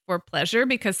for pleasure,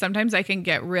 because sometimes I can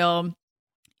get real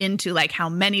into like how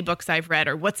many books I've read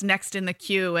or what's next in the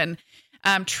queue, and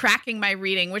tracking my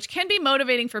reading, which can be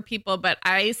motivating for people. But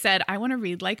I said, I want to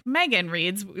read like Megan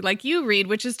reads, like you read,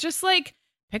 which is just like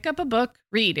pick up a book,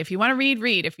 read. If you want to read,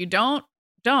 read. If you don't.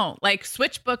 Like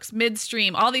switch books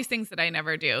midstream, all these things that I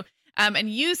never do. And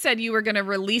you said you were going to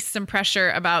release some pressure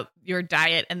about your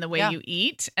diet and the way you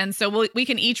eat. And so we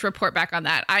can each report back on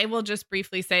that. I will just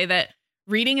briefly say that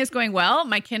reading is going well.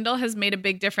 My Kindle has made a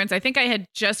big difference. I think I had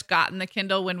just gotten the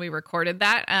Kindle when we recorded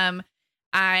that.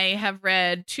 I have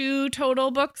read 2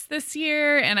 total books this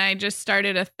year, and I just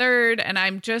started a 3rd, and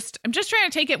I'm just trying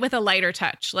to take it with a lighter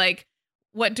touch. Like,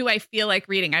 what do I feel like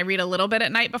reading? I read a little bit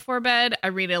at night before bed. I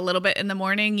read a little bit in the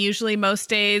morning, usually most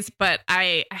days, but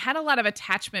I had a lot of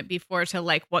attachment before to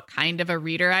like what kind of a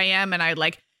reader I am. And I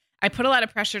put a lot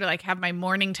of pressure to like have my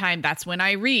morning time. That's when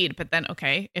I read. But then,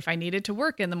 okay, if I needed to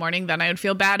work in the morning, then I would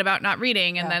feel bad about not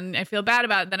reading. And then I feel bad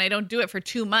about it. Then I don't do it for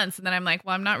 2 months. And then I'm like,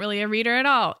 well, I'm not really a reader at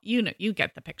all. You know, you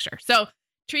get the picture. So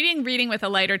treating reading with a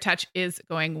lighter touch is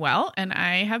going well. And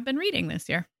I have been reading this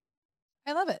year.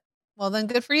 I love it. Well, then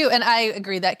good for you. And I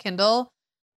agree that Kindle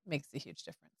makes a huge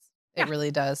difference. It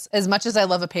really does. As much as I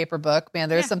love a paper book, man,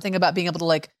 there's something about being able to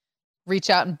like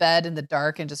reach out in bed in the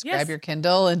dark and just grab your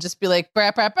Kindle and just be like,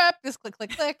 brap, brap, brap, just click,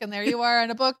 click, click. And there you are in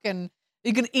a book, and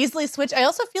you can easily switch. I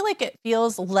also feel like it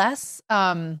feels less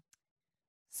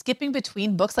skipping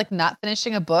between books, like not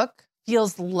finishing a book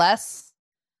feels less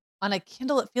on a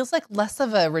Kindle. It feels like less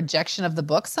of a rejection of the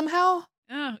book somehow.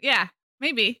 Oh, yeah.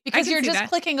 Maybe. Because you're just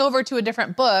clicking over to a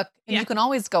different book, and you can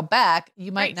always go back.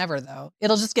 You might never, though.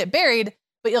 It'll just get buried,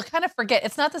 but you'll kind of forget.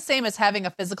 It's not the same as having a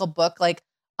physical book like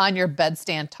on your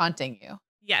bedstand taunting you.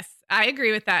 Yes, I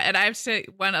agree with that. And I have to say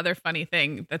one other funny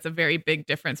thing that's a very big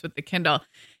difference with the Kindle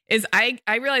is I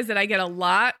realize that I get a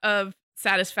lot of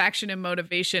satisfaction and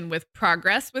motivation with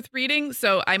progress with reading.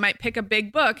 So I might pick a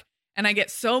big book, and I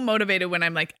get so motivated when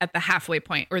I'm like at the halfway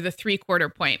point or the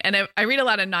 3/4 point. And I read a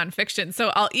lot of nonfiction.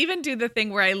 So I'll even do the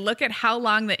thing where I look at how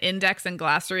long the index and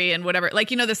glossary and whatever, like,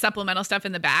 you know, the supplemental stuff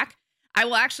in the back. I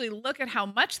will actually look at how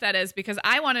much that is, because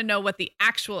I want to know what the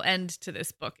actual end to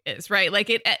this book is, right? Like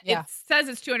it says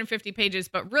it's 250 pages,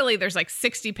 but really there's like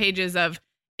 60 pages of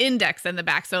index in the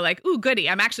back. So like, ooh, goody,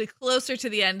 I'm actually closer to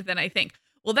the end than I think.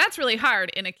 Well, that's really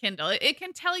hard in a Kindle. It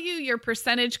can tell you your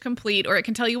percentage complete, or it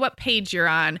can tell you what page you're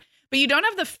on, but you don't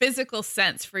have the physical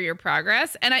sense for your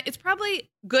progress. And it's probably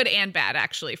good and bad,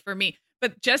 actually, for me.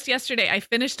 But just yesterday, I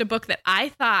finished a book that I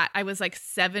thought I was like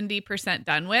 70%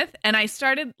 done with. And I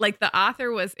started, like, the author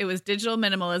was Digital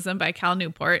Minimalism by Cal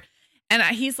Newport. And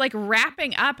he's like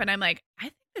wrapping up. And I'm like, I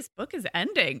think this book is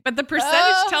ending. But the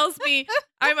percentage tells me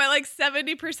I'm at like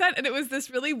 70%. And it was this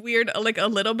really weird, like a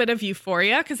little bit of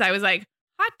euphoria, because I was like,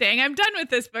 hot dang, I'm done with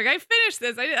this book. I finished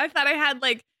this. I thought I had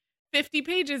like 50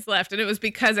 pages left. And it was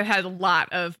because it had a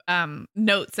lot of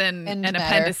notes and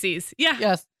appendices. Yeah.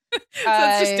 Yes. So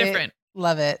it's just different.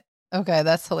 Love it. Okay,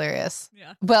 that's hilarious.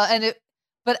 Yeah. Well,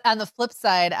 but on the flip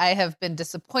side, I have been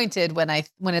disappointed when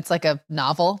it's like a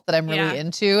novel that I'm really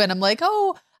into, and I'm like,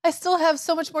 oh, I still have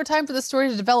so much more time for the story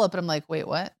to develop, and I'm like, wait,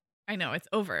 what? I know, it's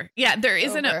over. Yeah,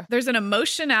 there's an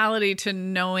emotionality to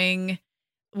knowing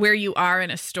where you are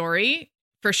in a story,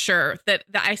 for sure, that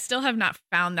I still have not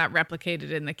found that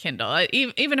replicated in the Kindle.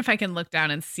 Even if I can look down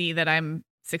and see that I'm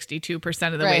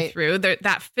 62% of the way through,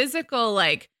 that physical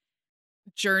like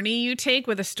journey you take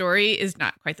with a story is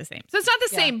not quite the same. So it's not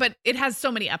the same, but it has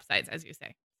so many upsides, as you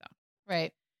say. So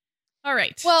right. All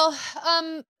right. Well,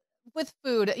 with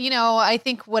food, you know, I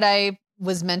think what I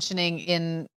was mentioning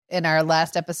in our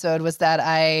last episode was that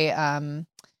I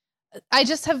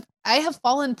have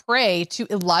fallen prey to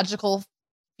illogical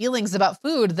feelings about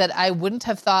food that I wouldn't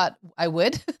have thought I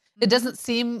would. It doesn't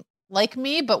seem like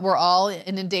me, but we're all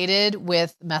inundated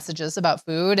with messages about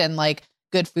food and like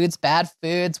good foods, bad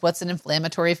foods, what's an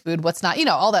inflammatory food, what's not, you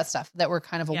know, all that stuff that we're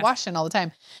kind of awash in all the time.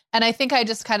 And I think I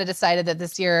just kind of decided that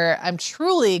this year I'm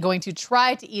truly going to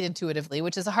try to eat intuitively,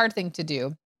 which is a hard thing to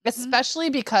do, especially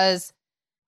because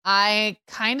I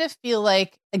kind of feel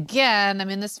like, again, I'm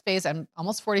in this phase, I'm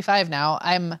almost 45 now.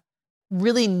 I'm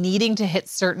really needing to hit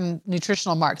certain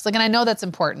nutritional marks. Like, and I know that's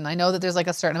important. I know that there's like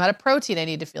a certain amount of protein I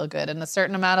need to feel good, and a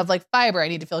certain amount of like fiber I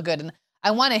need to feel good. And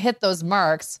I want to hit those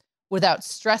marks without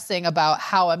stressing about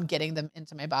how I'm getting them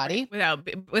into my body. Without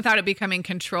it becoming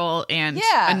control and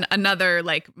another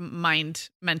like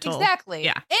mental. Exactly.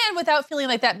 Yeah. And without feeling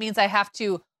like that means I have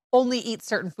to only eat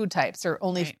certain food types or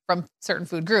only from certain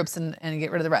food groups and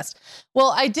get rid of the rest.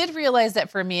 Well, I did realize that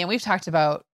for me, and we've talked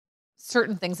about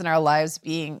certain things in our lives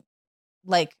being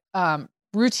like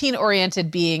routine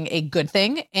oriented being a good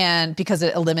thing, and because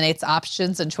it eliminates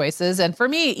options and choices. And for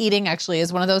me, eating actually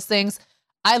is one of those things.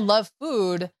 I love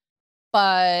food,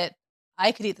 but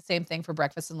I could eat the same thing for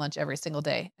breakfast and lunch every single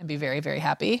day and be very, very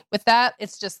happy with that.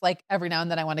 It's just like every now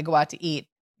and then I want to go out to eat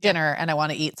dinner and I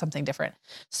want to eat something different.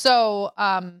 So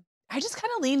I just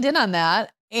kind of leaned in on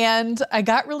that, and I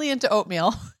got really into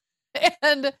oatmeal.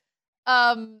 And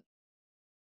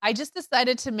I just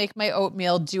decided to make my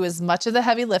oatmeal do as much of the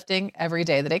heavy lifting every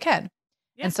day that I can.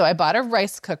 Yeah. And so I bought a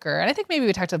rice cooker, and I think maybe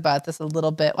we talked about this a little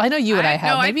bit. Well, I know you and I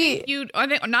have. No, maybe I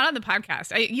think not on the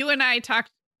podcast. You and I talked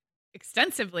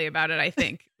extensively about it, I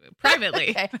think,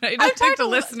 privately. Okay. I I've talked to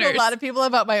a lot of people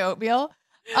about my oatmeal.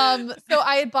 So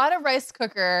I had bought a rice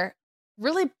cooker,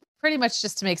 really pretty much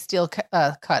just to make steel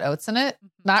cut oats in it,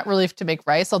 not really to make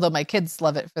rice, although my kids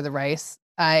love it for the rice.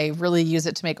 I really use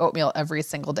it to make oatmeal every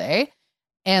single day.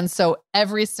 And so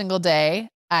every single day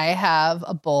I have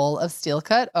a bowl of steel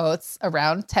cut oats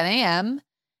around 10 a.m.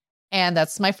 And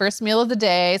that's my first meal of the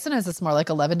day. Sometimes it's more like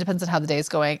 11, depends on how the day is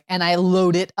going. And I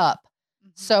load it up.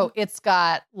 So it's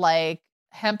got like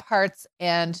hemp hearts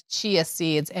and chia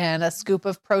seeds and a scoop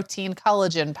of protein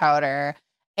collagen powder.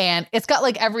 And it's got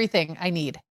like everything I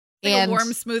need. Like and a warm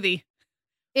smoothie.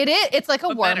 It is. It's like a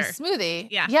warm smoothie.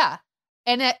 Yeah. Yeah.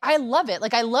 And I love it.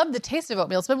 Like I love the taste of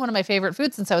oatmeal. It's been one of my favorite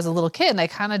foods since I was a little kid. And I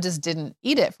kind of just didn't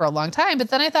eat it for a long time. But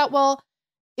then I thought, well,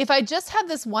 if I just have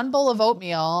this one bowl of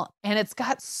oatmeal and it's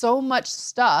got so much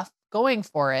stuff going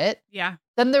for it,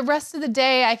 then the rest of the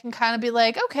day I can kind of be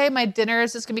like, okay, my dinner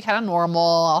is just gonna be kind of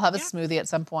normal. I'll have a smoothie at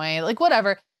some point, like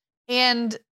whatever.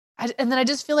 And then I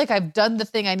just feel like I've done the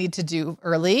thing I need to do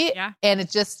early, and it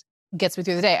just gets me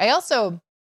through the day. I also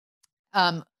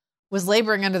was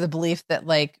laboring under the belief that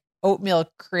like oatmeal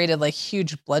created like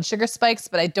huge blood sugar spikes,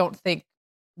 but I don't think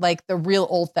like the real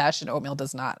old fashioned oatmeal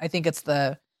does not. I think it's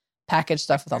the packaged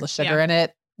stuff with all the sugar in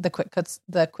it, the quick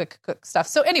cook stuff.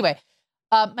 So anyway,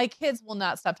 my kids will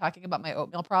not stop talking about my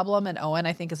oatmeal problem. And Owen,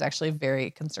 I think, is actually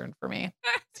very concerned for me.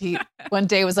 He one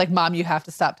day was like, Mom, you have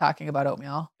to stop talking about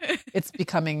oatmeal. It's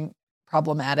becoming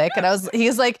problematic. And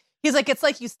he's like, it's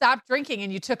like you stopped drinking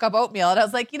and you took up oatmeal. And I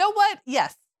was like, you know what?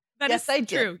 Yes. Yes, I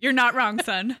do. True. You're not wrong,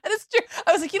 son. That is true.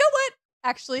 I was like, you know what?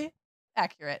 Actually,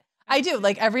 accurate. I do.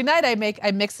 Like every night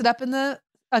I mix it up in the,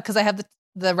 cause I have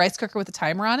the rice cooker with a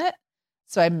timer on it.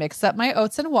 So I mix up my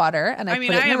oats and water and I put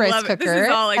it in the rice cooker. This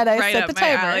is all like and I right set up the my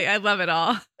timer. alley. I love it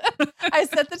all. I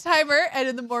set the timer, and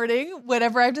in the morning,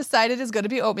 whenever I've decided is going to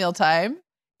be oatmeal time,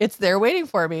 it's there waiting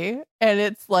for me, and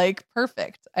it's like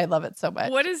perfect. I love it so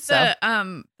much. What is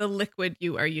the liquid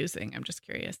you are using? I'm just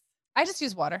curious. I just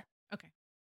use water. Okay.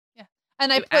 Yeah,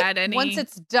 and I put once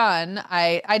it's done,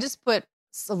 I just put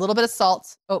a little bit of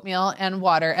salt, oatmeal, and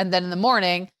water, and then in the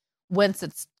morning, once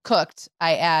it's cooked,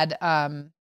 I add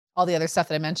all the other stuff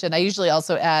that I mentioned. I usually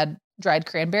also add dried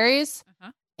cranberries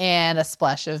and a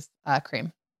splash of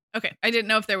cream. Okay. I didn't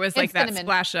know if there was like that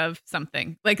splash of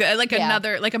something like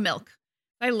another, like a milk.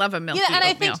 I love a milk. Yeah. And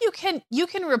oatmeal. I think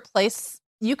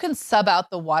you can sub out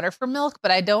the water for milk,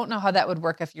 but I don't know how that would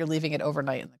work if you're leaving it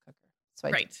overnight in the cooker. So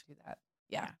I didn't do that.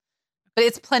 Yeah. But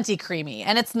it's plenty creamy,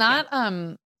 and it's not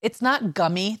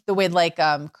gummy the way like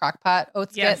crock-pot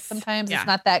oats get sometimes. Yeah. It's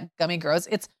not that gummy gross.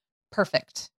 It's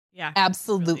perfect. Yeah.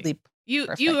 Absolutely. You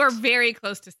are very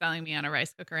close to selling me on a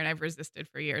rice cooker, and I've resisted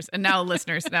for years. And now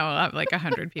listeners know like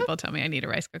 100 people tell me I need a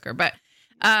rice cooker. But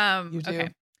you do. Okay.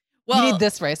 Well, you need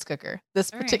this rice cooker,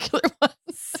 this particular one.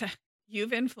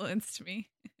 You've influenced me.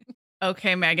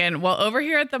 Okay, Megan. Well, over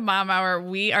here at the Mom Hour,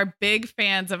 we are big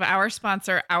fans of our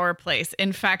sponsor, Our Place.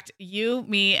 In fact, you,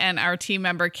 me, and our team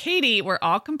member, Katie, were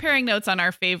all comparing notes on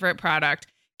our favorite product.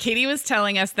 Katie was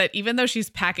telling us that even though she's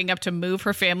packing up to move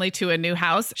her family to a new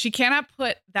house, she cannot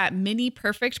put that mini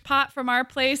perfect pot from Our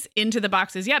Place into the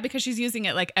boxes yet because she's using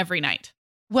it like every night.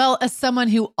 Well, as someone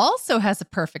who also has a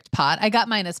perfect pot, I got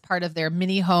mine as part of their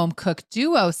mini home cook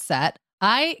duo set.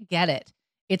 I get it.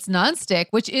 It's nonstick,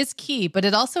 which is key, but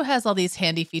it also has all these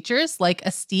handy features like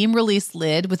a steam release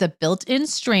lid with a built-in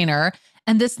strainer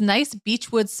and this nice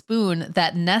beechwood spoon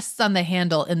that nests on the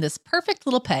handle in this perfect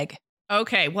little peg.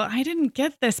 Okay, well, I didn't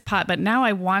get this pot, but now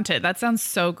I want it. That sounds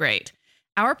so great.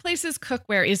 Our Place's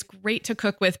cookware is great to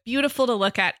cook with, beautiful to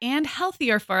look at, and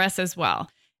healthier for us as well.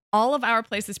 All of Our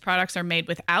Place's products are made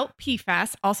without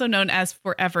PFAS, also known as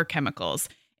forever chemicals.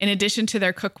 In addition to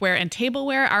their cookware and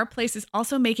tableware, Our Place is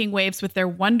also making waves with their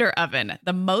Wonder Oven,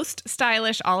 the most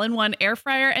stylish all-in-one air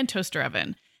fryer and toaster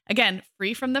oven. Again,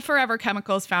 free from the forever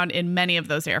chemicals found in many of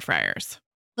those air fryers.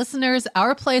 Listeners,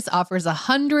 Our Place offers a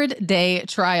 100-day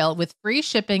trial with free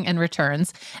shipping and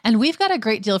returns, and we've got a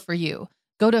great deal for you.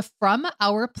 Go to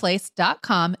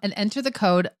FromOurPlace.com and enter the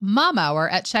code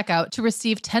MOMHOUR at checkout to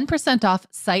receive 10% off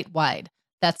site-wide.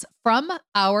 That's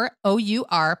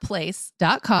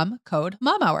FromOurPlace.com, code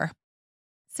MOMHOUR.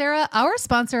 Sarah, our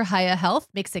sponsor, Hiya Health,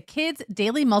 makes a kid's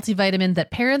daily multivitamin that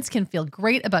parents can feel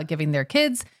great about giving their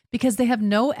kids because they have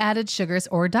no added sugars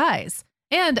or dyes.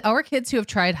 And our kids who have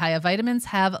tried Hiya vitamins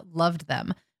have loved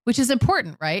them, which is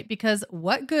important, right? Because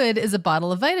what good is a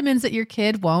bottle of vitamins that your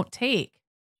kid won't take?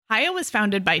 Hiya was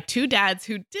founded by two dads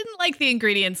who didn't like the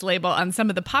ingredients label on some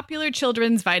of the popular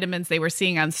children's vitamins they were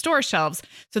seeing on store shelves,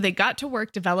 so they got to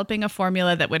work developing a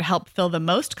formula that would help fill the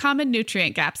most common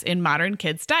nutrient gaps in modern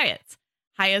kids' diets.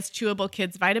 Hiya's Chewable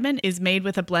Kids Vitamin is made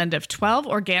with a blend of 12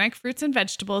 organic fruits and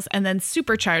vegetables and then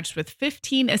supercharged with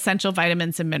 15 essential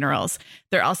vitamins and minerals.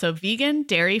 They're also vegan,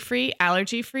 dairy-free,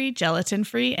 allergy-free,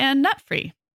 gelatin-free, and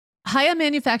nut-free. Hiya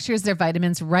manufactures their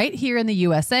vitamins right here in the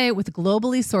USA with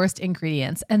globally sourced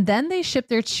ingredients, and then they ship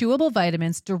their chewable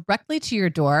vitamins directly to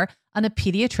your door on a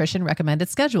pediatrician recommended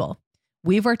schedule.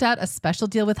 We've worked out a special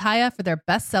deal with Hiya for their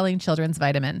best-selling children's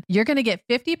vitamin. You're going to get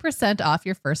 50% off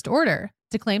your first order.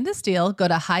 To claim this deal, go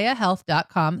to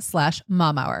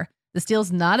hiyahealth.com/momhour. This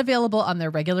deal's not available on their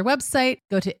regular website.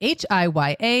 Go to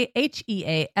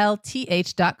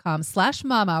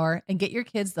hiyahealth.com/momhour and get your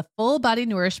kids the full body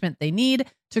nourishment they need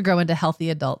to grow into healthy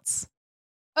adults.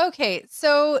 Okay,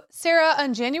 so Sarah,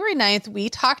 on January 9th, we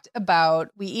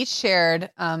each shared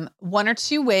one or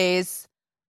two ways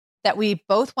that we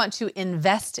both want to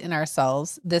invest in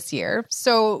ourselves this year.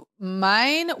 So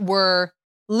mine were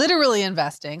literally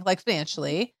investing, like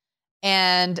financially.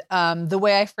 And the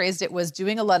way I phrased it was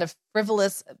doing a lot of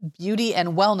frivolous beauty and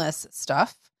wellness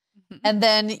stuff. Mm-hmm. And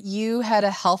then you had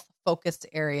a health-focused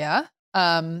area,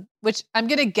 which I'm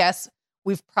going to guess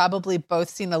we've probably both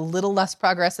seen a little less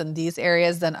progress in these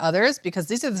areas than others, because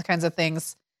these are the kinds of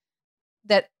things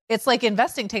that it's like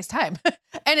investing takes time.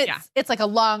 And it's like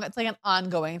an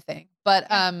ongoing thing. But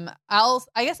I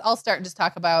guess I'll start and just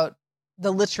talk about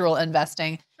the literal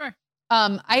investing. Sure.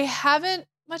 I haven't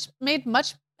made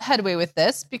much headway with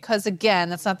this because, again,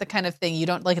 that's not the kind of thing you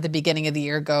don't like at the beginning of the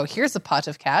year go, here's a pot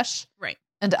of cash. Right.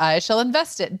 And I shall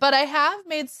invest it. But I have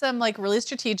made some like really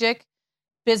strategic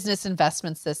business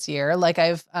investments this year. Like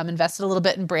I've invested a little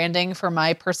bit in branding for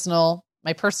my personal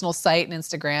site and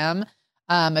Instagram.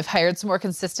 I've hired some more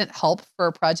consistent help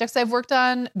for projects I've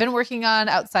been working on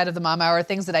outside of the Mom Hour,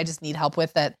 things that I just need help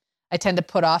with that I tend to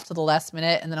put off to the last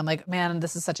minute. And then I'm like, man,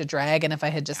 this is such a drag. And if I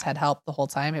had just had help the whole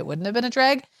time, it wouldn't have been a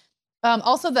drag.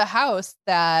 Also, the house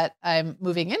that I'm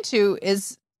moving into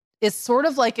is sort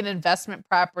of like an investment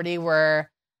property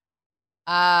where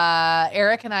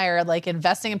Eric and I are like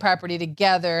investing in property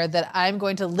together that I'm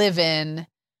going to live in.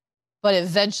 But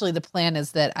eventually the plan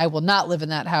is that I will not live in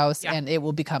that house and it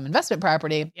will become investment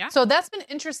property. Yeah. So that's been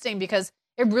interesting because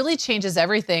it really changes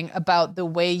everything about the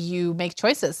way you make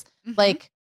choices. Mm-hmm. Like,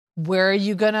 where are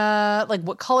you gonna, like,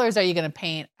 what colors are you gonna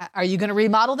paint? Are you gonna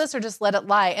remodel this or just let it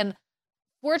lie? And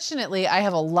fortunately, I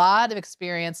have a lot of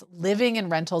experience living in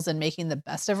rentals and making the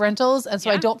best of rentals. And so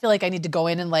I don't feel like I need to go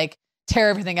in and like tear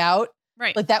everything out.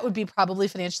 Right. Like that would be probably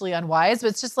financially unwise, but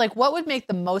it's just like, what would make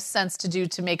the most sense to do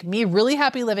to make me really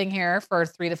happy living here for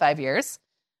 3 to 5 years?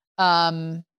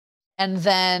 And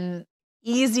then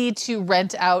easy to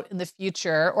rent out in the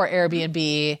future or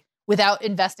Airbnb without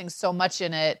investing so much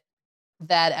in it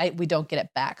that we don't get it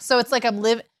back. So it's like I'm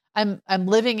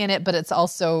living in it, but it's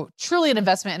also truly an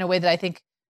investment in a way that I think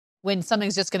when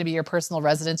something's just going to be your personal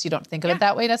residence, you don't think of it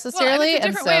that way necessarily. Well, it's a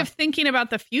different way of thinking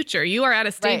about the future. You are at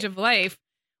a stage of life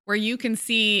where you can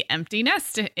see empty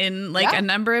nest in like a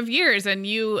number of years. And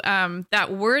you,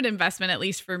 that word investment, at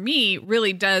least for me,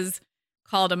 really does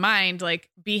call to mind like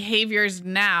behaviors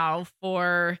now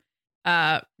for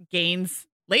gains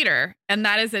later. And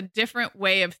that is a different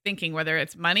way of thinking, whether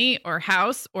it's money or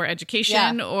house or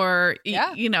education or,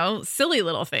 you know, silly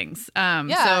little things.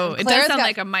 So it does sound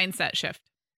like a mindset shift.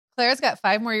 Claire's got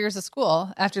 5 more years of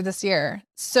school after this year.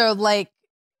 So like,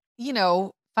 you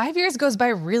know, 5 years goes by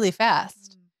really fast.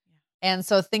 And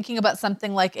so thinking about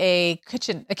something like a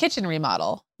kitchen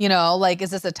remodel, you know, like,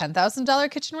 is this a $10,000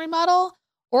 kitchen remodel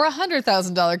or a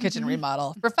 $100,000 kitchen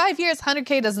remodel? For 5 years,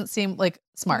 $100K doesn't seem like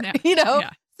smart, you know? Yeah.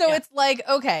 So it's like,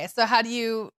 okay, so how do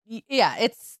you,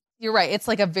 you're right. It's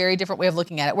like a very different way of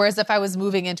looking at it. Whereas if I was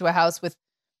moving into a house with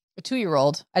a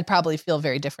 2-year-old, I'd probably feel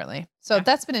very differently. So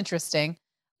that's been interesting.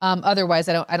 Otherwise,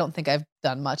 I don't think I've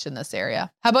done much in this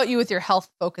area. How about you with your health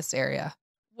focus area?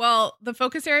 Well, the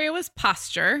focus area was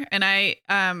posture. And I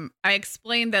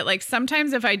explained that like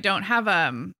sometimes if I don't have,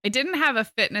 I didn't have a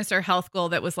fitness or health goal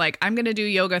that was like, I'm going to do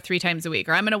yoga 3 times a week,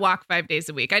 or I'm going to walk 5 days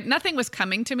a week. Nothing was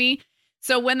coming to me.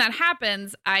 So when that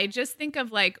happens, I just think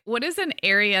of like, what is an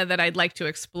area that I'd like to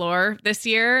explore this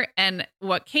year? And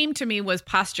what came to me was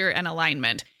posture and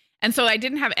alignment. And so I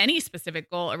didn't have any specific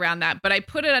goal around that, but I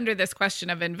put it under this question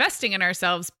of investing in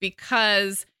ourselves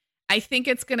because I think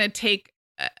it's going to take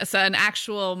an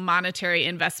actual monetary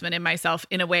investment in myself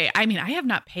in a way. I mean, I have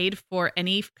not paid for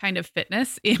any kind of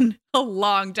fitness in a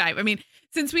long time. I mean,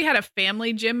 since we had a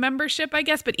family gym membership, I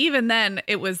guess, but even then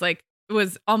it was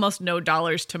almost no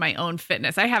dollars to my own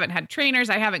fitness. I haven't had trainers.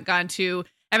 I haven't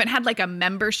had like a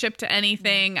membership to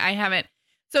anything.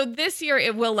 So this year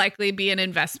it will likely be an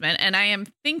investment, and I am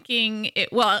thinking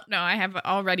I have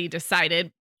already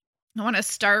decided I want to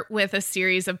start with a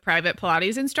series of private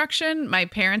Pilates instruction. My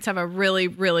parents have a really,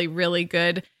 really, really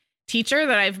good teacher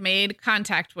that I've made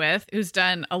contact with who's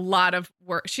done a lot of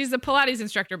work. She's a Pilates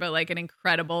instructor, but like an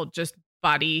incredible just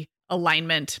body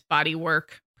alignment, body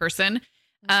work person.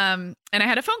 And I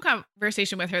had a phone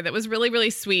conversation with her that was really, really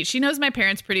sweet. She knows my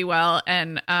parents pretty well.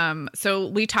 And so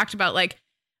we talked about like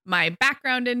my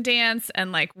background in dance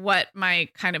and like what my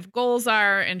kind of goals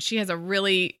are. And she has a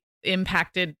really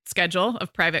impacted schedule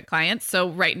of private clients. So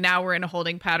right now we're in a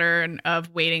holding pattern of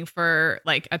waiting for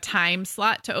like a time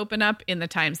slot to open up in the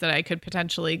times that I could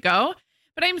potentially go.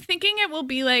 But I'm thinking it will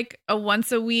be like a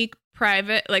once a week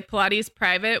private, like Pilates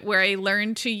private, where I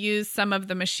learn to use some of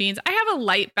the machines. I have a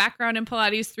light background in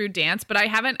Pilates through dance, but I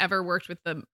haven't ever worked with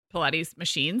the Pilates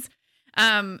machines.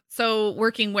 So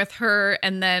working with her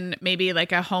and then maybe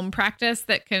like a home practice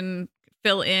that can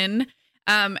fill in.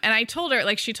 And I told her,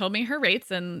 like, she told me her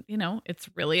rates and, you know, it's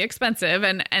really expensive.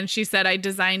 And she said, I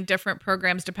designed different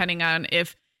programs depending on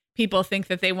if people think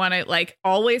that they want to like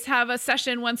always have a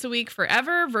session once a week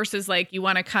forever versus like you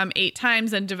want to come 8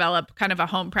 times and develop kind of a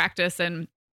home practice. And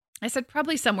I said,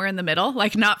 probably somewhere in the middle,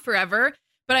 like not forever,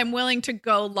 but I'm willing to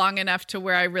go long enough to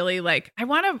where I really like,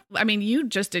 you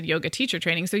just did yoga teacher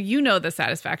training. So you know the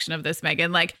satisfaction of this,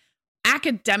 Megan, like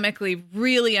academically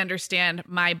really understand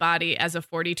my body as a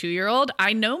 42-year-old.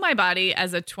 I know my body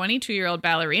as a 22-year-old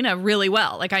ballerina really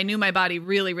well. Like I knew my body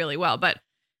really, really well, but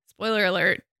spoiler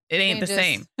alert, it ain't the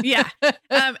same. Yeah.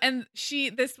 And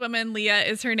this woman, Leah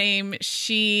is her name.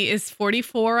 She is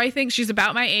 44, I think. She's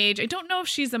about my age. I don't know if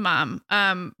she's a mom.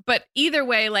 But either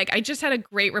way, like I just had a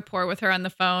great rapport with her on the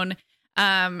phone.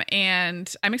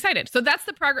 And I'm excited. So that's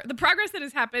the progress. The progress that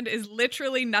has happened is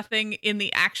literally nothing in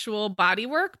the actual body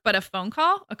work, but a phone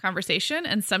call, a conversation.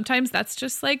 And sometimes that's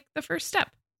just like the first step.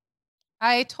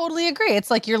 I totally agree. It's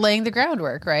like you're laying the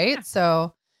groundwork, right? Yeah.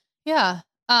 So yeah.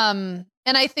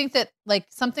 And I think that like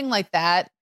something like that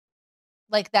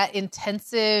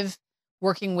intensive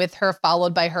working with her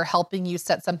followed by her helping you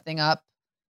set something up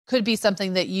could be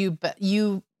something that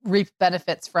you reap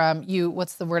benefits from.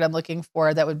 What's the word I'm looking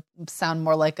for that would sound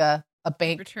more like a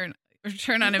bank return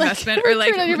on investment or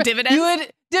like dividends.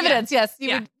 Dividends. Yes.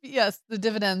 Yes. The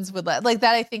dividends would like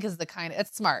that. I think is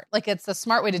it's smart. Like it's a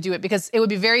smart way to do it because it would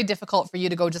be very difficult for you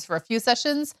to go just for a few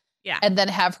sessions. Yeah. And then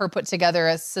have her put together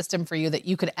a system for you that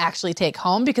you could actually take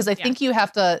home because I think you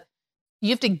have to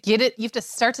get it. You have to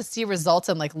start to see results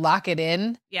and like lock it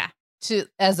in. Yeah.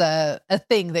 As a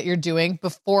thing that you're doing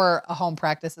before a home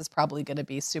practice is probably going to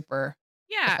be super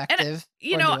effective.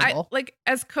 And I like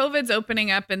as COVID's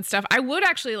opening up and stuff, I would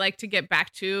actually like to get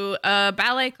back to a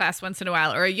ballet class once in a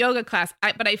while or a yoga class.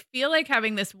 But I feel like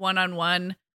having this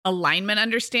one-on-one alignment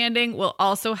understanding will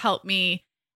also help me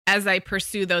as I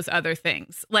pursue those other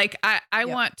things. Like I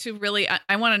want to really,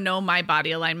 I want to know my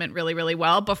body alignment really, really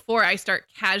well before I start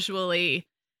casually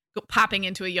popping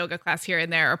into a yoga class here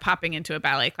and there or popping into a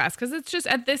ballet class. Cause it's just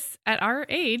at our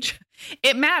age,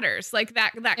 it matters. Like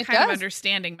that kind of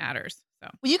understanding matters. So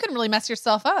well, you can really mess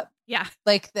yourself up. Yeah.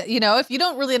 Like if you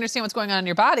don't really understand what's going on in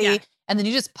your body and then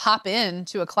you just pop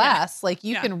into a class, like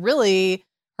you can really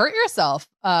hurt yourself.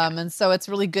 And so it's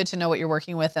really good to know what you're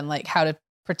working with and like how to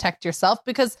protect yourself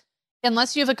because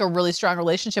unless you have like a really strong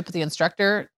relationship with the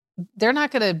instructor, they're not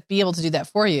going to be able to do that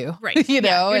for you. Right. You're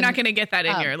not going to get that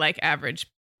in your like average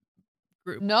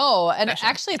group. No. And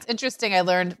actually it's interesting. I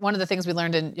learned one of the things we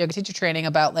learned in yoga teacher training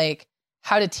about like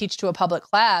how to teach to a public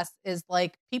class is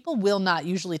like people will not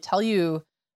usually tell you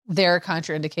their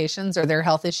contraindications or their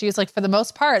health issues. Like for the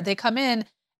most part, they come in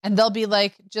and they'll be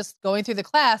like just going through the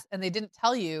class and they didn't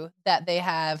tell you that they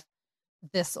have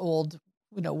this old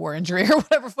war injury or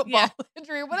whatever, football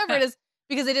injury or whatever it is,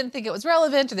 because they didn't think it was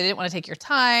relevant or they didn't want to take your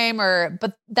time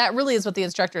but that really is what the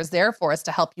instructor is there for, is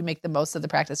to help you make the most of the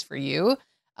practice for you.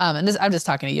 And this, I'm just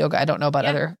talking to yoga. I don't know about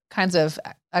other kinds of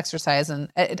exercise. And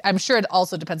I'm sure it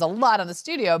also depends a lot on the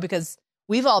studio, because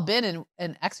we've all been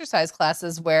in exercise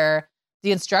classes where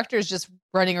the instructor is just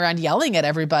running around yelling at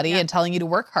everybody and telling you to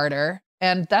work harder.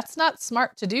 And that's not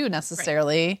smart to do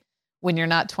necessarily when you're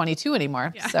not 22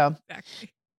 anymore. Yeah, so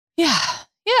exactly.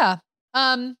 Yeah.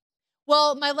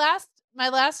 Well, my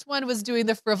last one was doing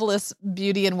the frivolous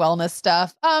beauty and wellness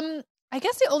stuff. I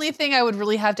guess the only thing I would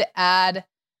really have to add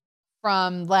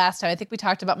from last time, I think we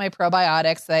talked about my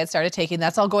probiotics that I had started taking.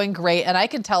 That's all going great. And I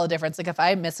can tell a difference. Like if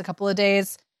I miss a couple of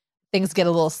days, things get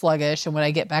a little sluggish. And when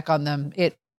I get back on them,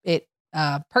 it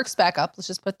perks back up. Let's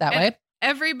just put it that way.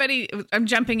 Everybody, I'm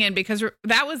jumping in because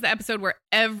that was the episode where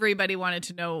everybody wanted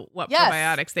to know what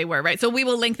probiotics they were, right? So we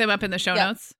will link them up in the show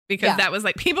notes, because that was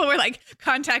like, people were like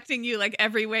contacting you like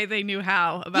every way they knew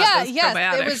how about those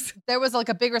probiotics. There was like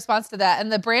a big response to that.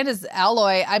 And the brand is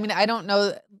Alloy. I mean, I don't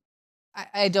know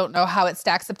how it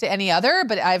stacks up to any other,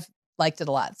 but I've liked it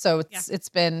a lot. So it's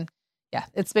been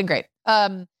great.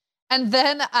 And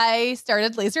then I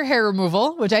started laser hair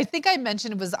removal, which I think I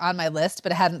mentioned was on my list,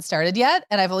 but it hadn't started yet.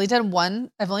 And I've only done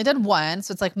one.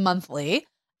 So it's like monthly.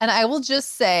 And I will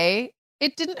just say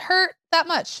it didn't hurt that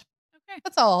much. Okay.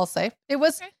 That's all I'll say. It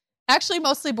was actually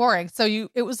mostly boring. So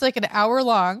it was like an hour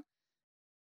long,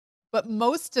 but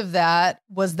most of that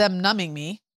was them numbing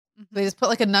me. Mm-hmm. They just put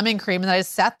like a numbing cream and I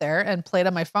just sat there and played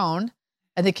on my phone,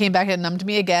 and they came back and numbed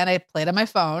me again. I played on my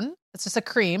phone. It's just a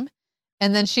cream.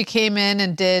 And then she came in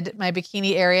and did my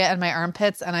bikini area and my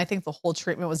armpits. And I think the whole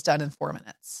treatment was done in 4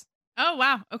 minutes. Oh,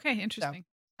 wow. Okay. Interesting. So,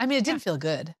 I mean, it didn't feel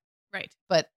good. Right.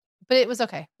 But it was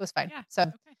okay. It was fine. Yeah. So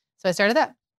I started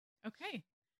that. Okay.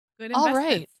 Good investments. All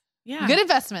right. Yeah. Good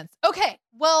investments. Okay.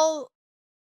 Well,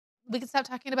 we can stop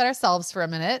talking about ourselves for a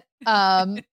minute.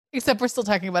 Except we're still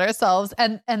talking about ourselves.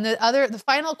 And the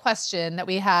final question that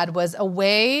we had was a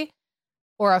way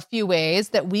or a few ways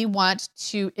that we want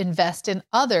to invest in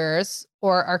others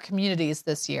or our communities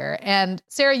this year. And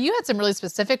Sarah, you had some really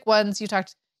specific ones. You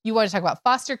wanted to talk about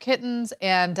foster kittens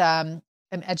and an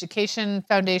education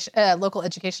foundation, local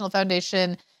educational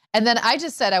foundation. And then I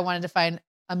just said I wanted to find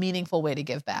a meaningful way to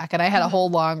give back. And I had a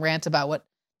whole long rant about what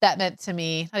that meant to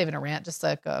me. Not even a rant, just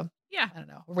like I don't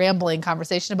know, rambling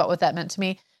conversation about what that meant to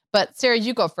me. But Sarah,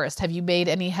 you go first. Have you made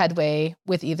any headway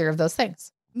with either of those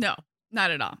things? No, not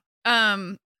at all.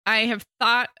 I have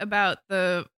thought about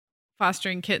the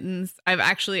fostering kittens.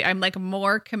 I'm like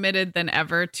more committed than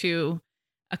ever to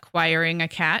acquiring a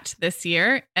cat this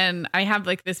year. And I have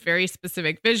like this very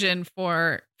specific vision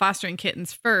for fostering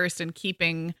kittens first and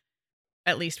keeping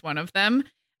at least one of them.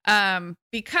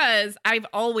 Because I've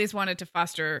always wanted to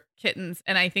foster kittens.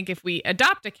 And I think if we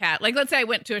adopt a cat, like let's say I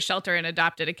went to a shelter and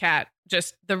adopted a cat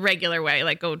just the regular way,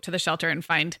 like go to the shelter and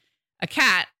find a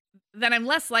cat, then I'm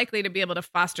less likely to be able to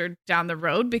foster down the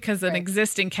road, because an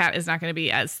existing cat is not going to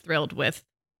be as thrilled with,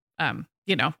 a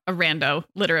rando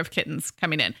litter of kittens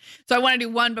coming in. So I want to do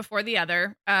one before the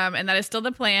other. And that is still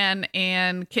the plan.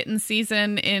 And kitten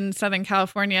season in Southern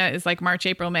California is like March,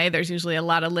 April, May. There's usually a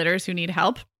lot of litters who need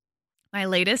help. My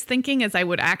latest thinking is I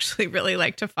would actually really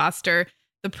like to foster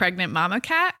the pregnant mama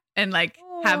cat and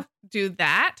do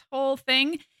that whole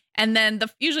thing. And then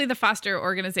usually the foster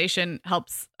organization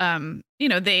helps,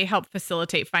 they help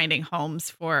facilitate finding homes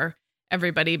for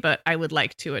everybody, but I would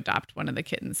like to adopt one of the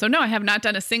kittens. So no, I have not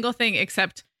done a single thing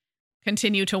except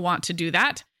continue to want to do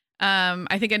that.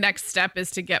 I think a next step is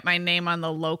to get my name on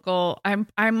the local. I'm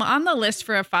on the list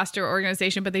for a foster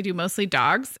organization, but they do mostly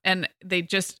dogs and they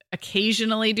just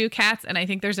occasionally do cats. And I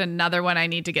think there's another one I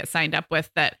need to get signed up with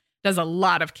that does a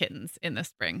lot of kittens in the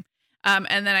spring. And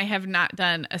then I have not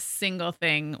done a single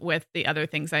thing with the other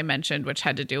things I mentioned, which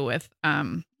had to do with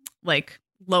like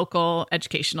local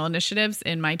educational initiatives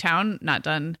in my town. Not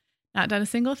done a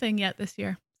single thing yet this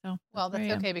year. So well,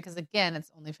 that's okay, because again,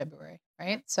 it's only February,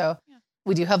 right? So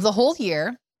we do have the whole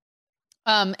year.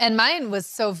 And mine was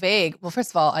so vague. Well, first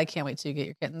of all, I can't wait to get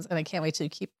your kittens, and I can't wait to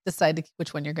decide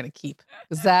which one you're going to keep,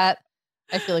 because that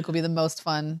I feel like will be the most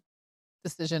fun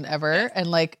decision ever. And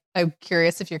like, I'm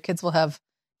curious if your kids will have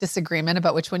disagreement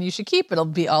about which one you should keep. It'll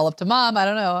be all up to mom. I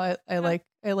don't know. I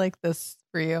like this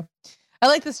for you. I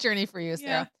like this journey for you,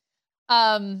 Sarah.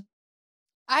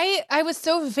 I was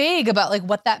so vague about like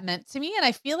what that meant to me. And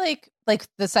I feel like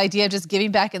this idea of just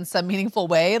giving back in some meaningful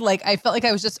way, like I felt like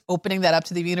I was just opening that up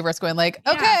to the universe, going like,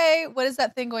 okay, what is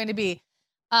that thing going to be?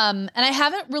 And I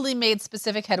haven't really made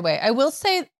specific headway. I will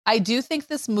say, I do think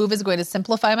this move is going to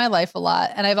simplify my life a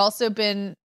lot. And I've also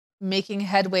been making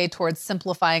headway towards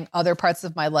simplifying other parts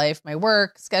of my life, my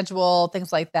work schedule,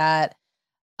 things like that.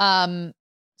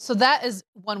 So that is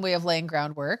one way of laying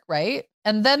groundwork, right?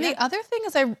 And then the other thing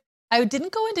is I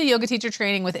didn't go into yoga teacher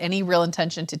training with any real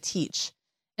intention to teach.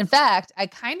 In fact, I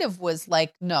kind of was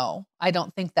like, no, I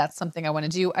don't think that's something I want to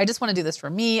do. I just want to do this for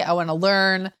me. I want to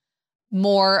learn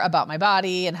more about my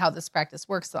body and how this practice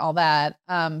works and all that.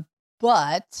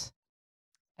 But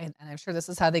I'm sure this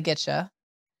is how they get you.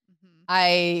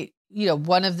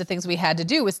 One of the things we had to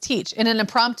do was teach in an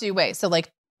impromptu way. So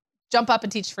like jump up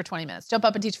and teach for 20 minutes, jump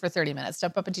up and teach for 30 minutes,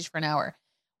 jump up and teach for an hour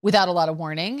without a lot of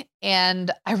warning.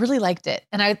 And I really liked it.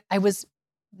 And I was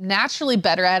naturally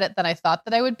better at it than I thought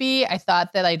that I would be. I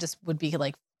thought that I just would be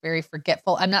like very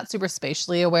forgetful. I'm not super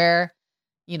spatially aware.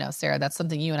 Sarah, that's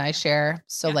something you and I share.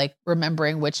 So like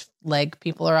remembering which leg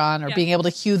people are on or being able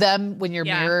to cue them when you're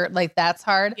mirror, like that's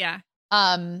hard. Yeah.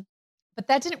 But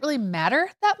that didn't really matter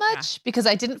that much because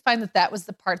I didn't find that was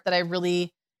the part that I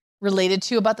really related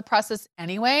to about the process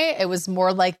anyway. It was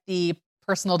more like the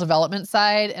personal development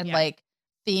side and like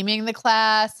theming the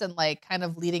class and like kind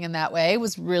of leading in that way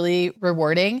was really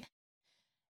rewarding.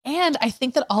 And I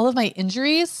think that all of my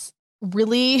injuries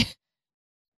really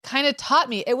kind of taught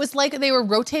me. It was like they were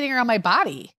rotating around my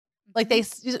body. Like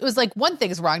it was like one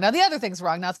thing's wrong. Now the other thing's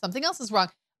wrong. Now something else is wrong.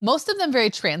 Most of them very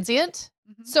transient.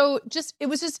 So it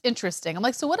was just interesting. I'm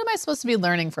like, so what am I supposed to be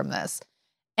learning from this?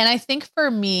 And I think for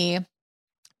me,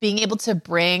 being able to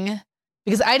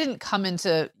because I didn't come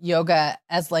into yoga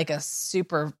as like a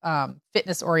super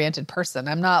fitness oriented person.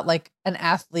 I'm not like an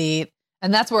athlete.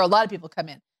 And that's where a lot of people come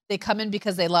in. They come in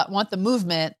because they want the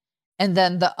movement. And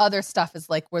then the other stuff is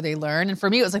like where they learn. And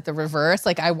for me, it was like the reverse.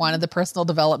 Like I wanted the personal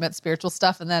development, spiritual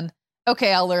stuff. And then,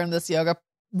 okay, I'll learn this yoga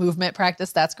movement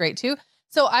practice. That's great too.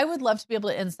 So I would love to be able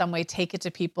to in some way take it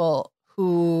to people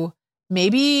who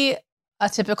maybe a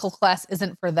typical class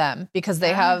isn't for them because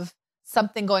they have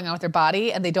something going on with their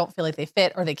body and they don't feel like they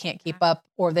fit or they can't keep up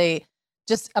or a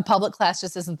public class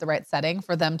just isn't the right setting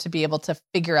for them to be able to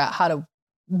figure out how to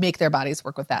make their bodies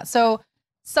work with that. So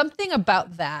something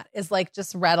about that is like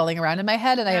just rattling around in my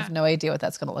head and I have no idea what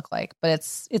that's going to look like, but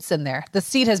it's in there. The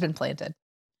seed has been planted.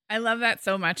 I love that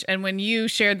so much. And when you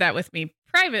shared that with me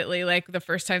privately, like the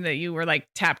first time that you were like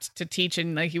tapped to teach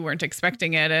and like you weren't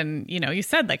expecting it. And, you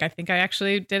said like, I think I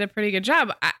actually did a pretty good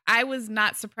job. I was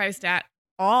not surprised at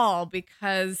all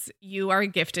because you are a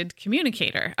gifted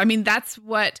communicator. I mean,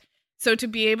 so to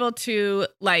be able to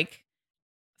like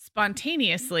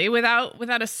spontaneously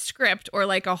without a script or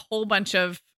like a whole bunch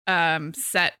of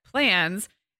set plans,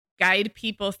 guide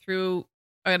people through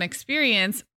an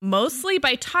experience mostly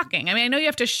by talking. I mean, I know you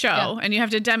have to show and you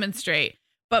have to demonstrate,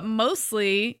 but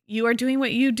mostly you are doing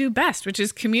what you do best, which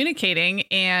is communicating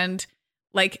and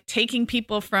like taking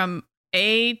people from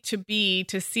A to B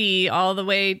to C all the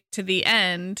way to the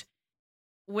end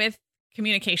with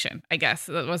communication. I guess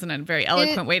that wasn't a very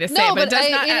eloquent way to say it, but it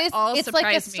does not at all surprise me. It's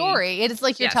like a story. It is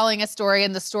like you're telling a story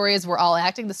and the story is we're all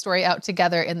acting the story out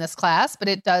together in this class, but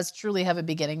it does truly have a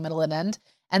beginning, middle, and end.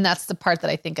 And that's the part that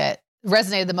I think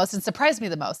resonated the most and surprised me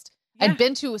the most. Yeah. I'd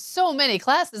been to so many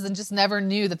classes and just never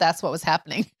knew that that's what was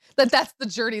happening. That's the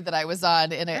journey that I was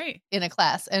on in a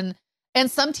class. And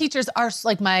some teachers are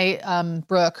like my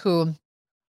Brooke, who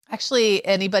actually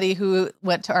anybody who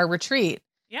went to our retreat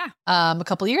a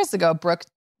couple of years ago, Brooke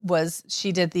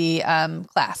she did the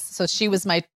class. So she was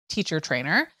my teacher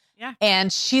trainer. Yeah.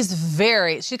 And she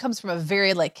comes from a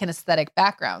very like kinesthetic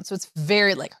background. So it's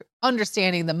very like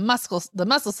understanding the muscle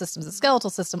systems, the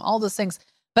skeletal system, all those things.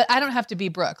 But I don't have to be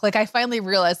Brooke. Like I finally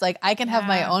realized like I can have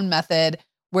my own method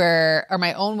or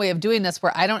my own way of doing this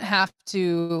where I don't have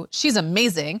to, she's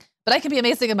amazing, but I can be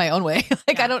amazing in my own way.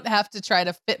 I don't have to try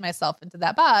to fit myself into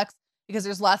that box because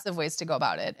there's lots of ways to go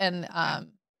about it. And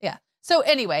so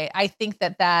anyway, I think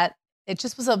that it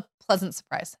just was a pleasant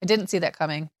surprise. I didn't see that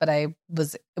coming, but it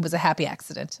was a happy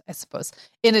accident, I suppose.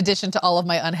 In addition to all of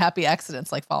my unhappy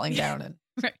accidents, like falling down and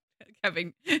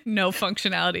having no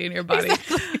functionality in your body.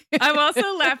 Exactly. I'm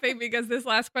also laughing because this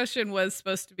last question was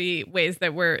supposed to be ways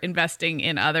that we're investing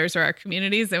in others or our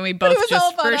communities, and we both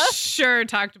just for sure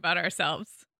talked about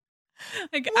ourselves.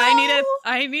 Like no.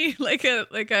 I need like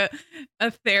a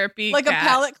therapy, like cat. A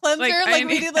palate cleanser.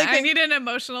 Like I need an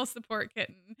emotional support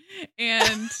kitten,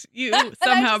 and you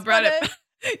somehow brought it.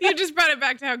 You just brought it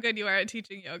back to how good you are at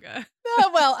teaching yoga.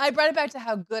 Well, I brought it back to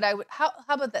how good I would. How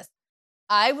about this?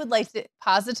 I would like to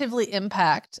positively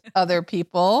impact other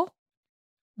people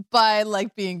by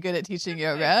like being good at teaching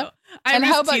yoga. And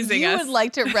how about you would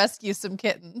like to rescue some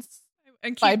kittens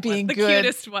and by being the good?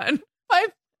 Cutest one. By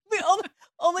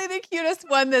only the cutest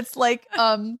one that's like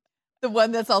the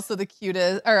one that's also the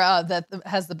cutest or that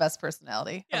has the best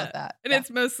personality. How about that? And it's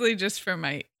mostly just for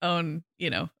my own,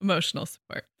 emotional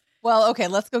support. Well, okay,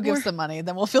 let's go give some money.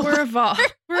 Then we'll feel we're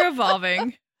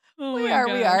evolving. Oh we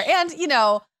are.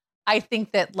 And, I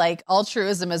think that like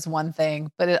altruism is one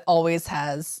thing, but it always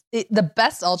has the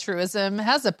best altruism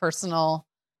has a personal,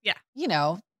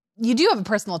 you do have a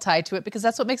personal tie to it because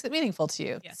that's what makes it meaningful to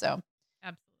you. Yeah. So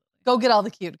absolutely. Go get all the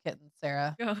cute kittens,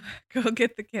 Sarah. Go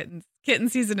get the kittens. Kitten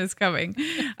season is coming.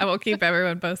 I will keep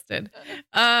everyone posted.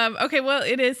 Okay, well,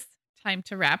 it is time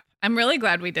to wrap. I'm really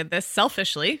glad we did this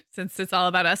selfishly since it's all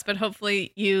about us, but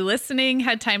hopefully you listening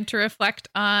had time to reflect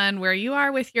on where you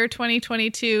are with your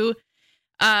 2022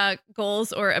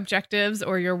 goals or objectives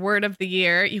or your word of the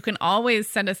year. You can always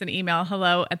send us an email,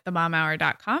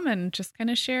 hello@themomhour.com, and just kind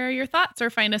of share your thoughts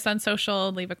or find us on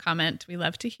social, leave a comment. We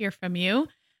love to hear from you.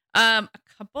 A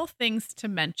couple things to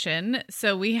mention.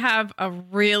 So we have a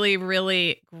really,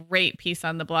 really great piece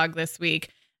on the blog this week.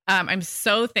 I'm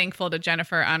so thankful to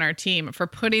Jennifer on our team for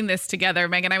putting this together.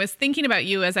 Megan, I was thinking about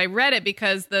you as I read it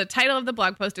because the title of the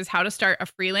blog post is How to Start a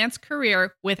Freelance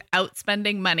Career Without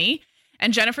Spending Money.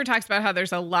 And Jennifer talks about how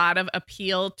there's a lot of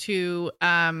appeal to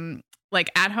like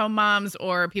at-home moms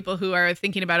or people who are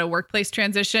thinking about a workplace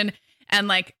transition and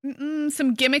like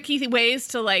some gimmicky ways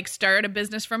to like start a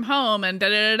business from home and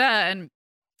And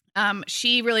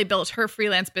she really built her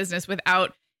freelance business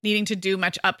without needing to do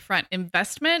much upfront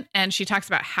investment. And she talks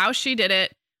about how she did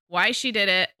it, why she did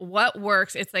it, what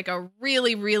works. It's like a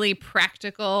really, really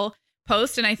practical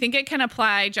post. And I think it can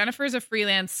apply. Jennifer is a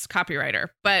freelance copywriter,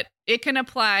 but it can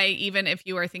apply even if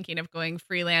you are thinking of going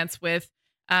freelance with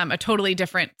a totally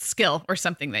different skill or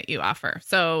something that you offer.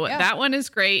 So that one is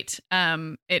great.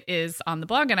 It is on the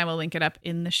blog and I will link it up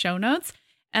in the show notes.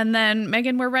 And then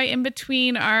Megan, we're right in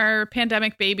between our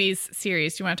Pandemic Babies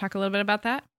series. Do you want to talk a little bit about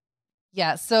that?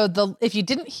 Yeah. So if you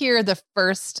didn't hear the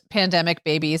first Pandemic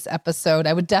Babies episode,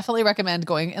 I would definitely recommend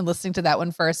going and listening to that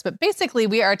one first. But basically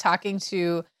we are talking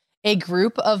to a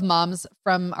group of moms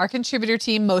from our contributor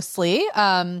team, mostly,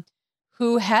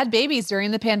 who had babies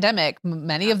during the pandemic.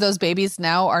 Many of those babies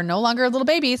now are no longer little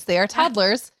babies. They are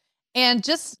toddlers. And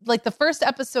just like the first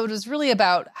episode was really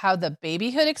about how the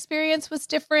babyhood experience was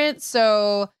different.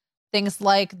 So things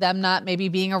like them not maybe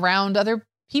being around other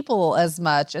people as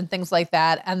much and things like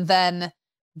that. And then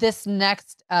this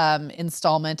next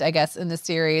installment, I guess, in the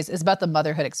series is about the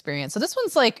motherhood experience. So this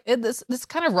one's like this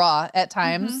kind of raw at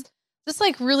times. Just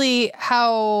like really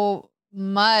how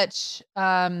much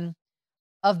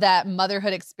of that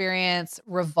motherhood experience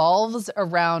revolves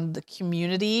around the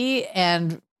community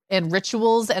and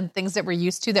rituals and things that we're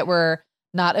used to that were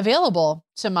not available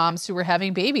to moms who were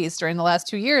having babies during the last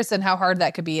 2 years and how hard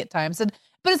that could be at times.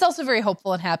 But it's also very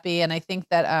hopeful and happy. And I think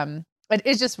that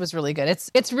it just was really good.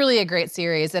 It's really a great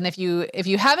series. And if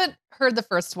you haven't heard the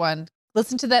first one,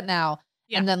 listen to that now.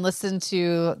 Yeah. And then listen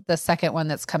to the second one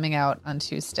that's coming out on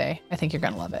Tuesday. I think you're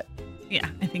going to love it. Yeah,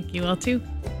 I think you will too.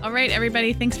 All right,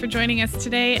 everybody. Thanks for joining us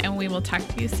today, and we will talk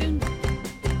to you soon.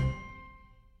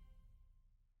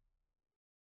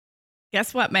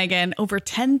 Guess what, Megan? Over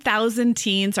 10,000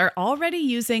 teens are already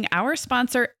using our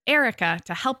sponsor, Erica,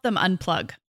 to help them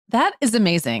unplug. That is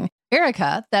amazing.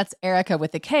 Erica, that's Erica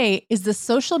with a K, is the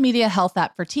social media health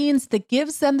app for teens that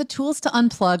gives them the tools to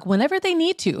unplug whenever they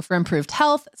need to for improved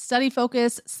health, study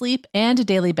focus, sleep, and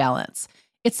daily balance.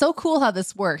 It's so cool how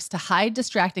this works to hide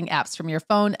distracting apps from your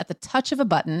phone at the touch of a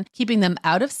button, keeping them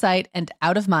out of sight and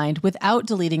out of mind without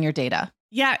deleting your data.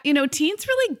 Yeah, teens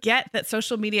really get that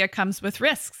social media comes with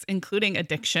risks, including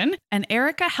addiction, and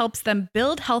Erica helps them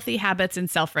build healthy habits and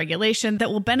self-regulation that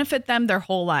will benefit them their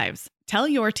whole lives. Tell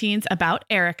your teens about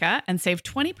Erica and save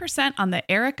 20% on the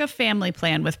Erica family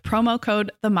plan with promo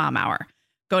code TheMomHour.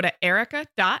 Go to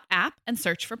erica.app and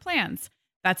search for plans.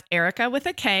 That's Erica with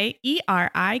a K,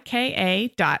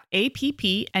 ERIKA.app,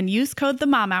 and use code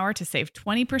TheMomHour to save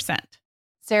 20%.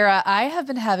 Sarah, I have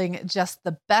been having just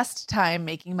the best time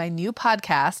making my new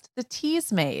podcast, The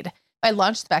Teas Made. I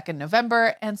launched back in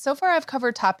November, and so far I've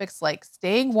covered topics like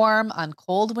staying warm on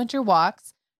cold winter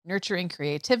walks, nurturing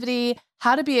creativity,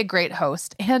 how to be a great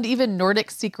host, and even Nordic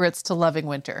secrets to loving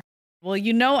winter. Well,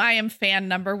 I am fan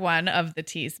number one of The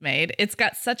Teas Made. It's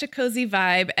got such a cozy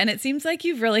vibe, and it seems like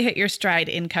you've really hit your stride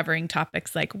in covering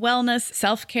topics like wellness,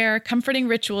 self-care, comforting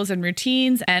rituals and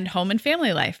routines, and home and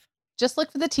family life. Just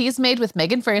look for The Teas Made with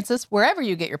Megan Francis wherever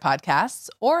you get your podcasts,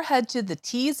 or head to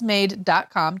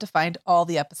theteasmade.com to find all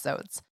the episodes.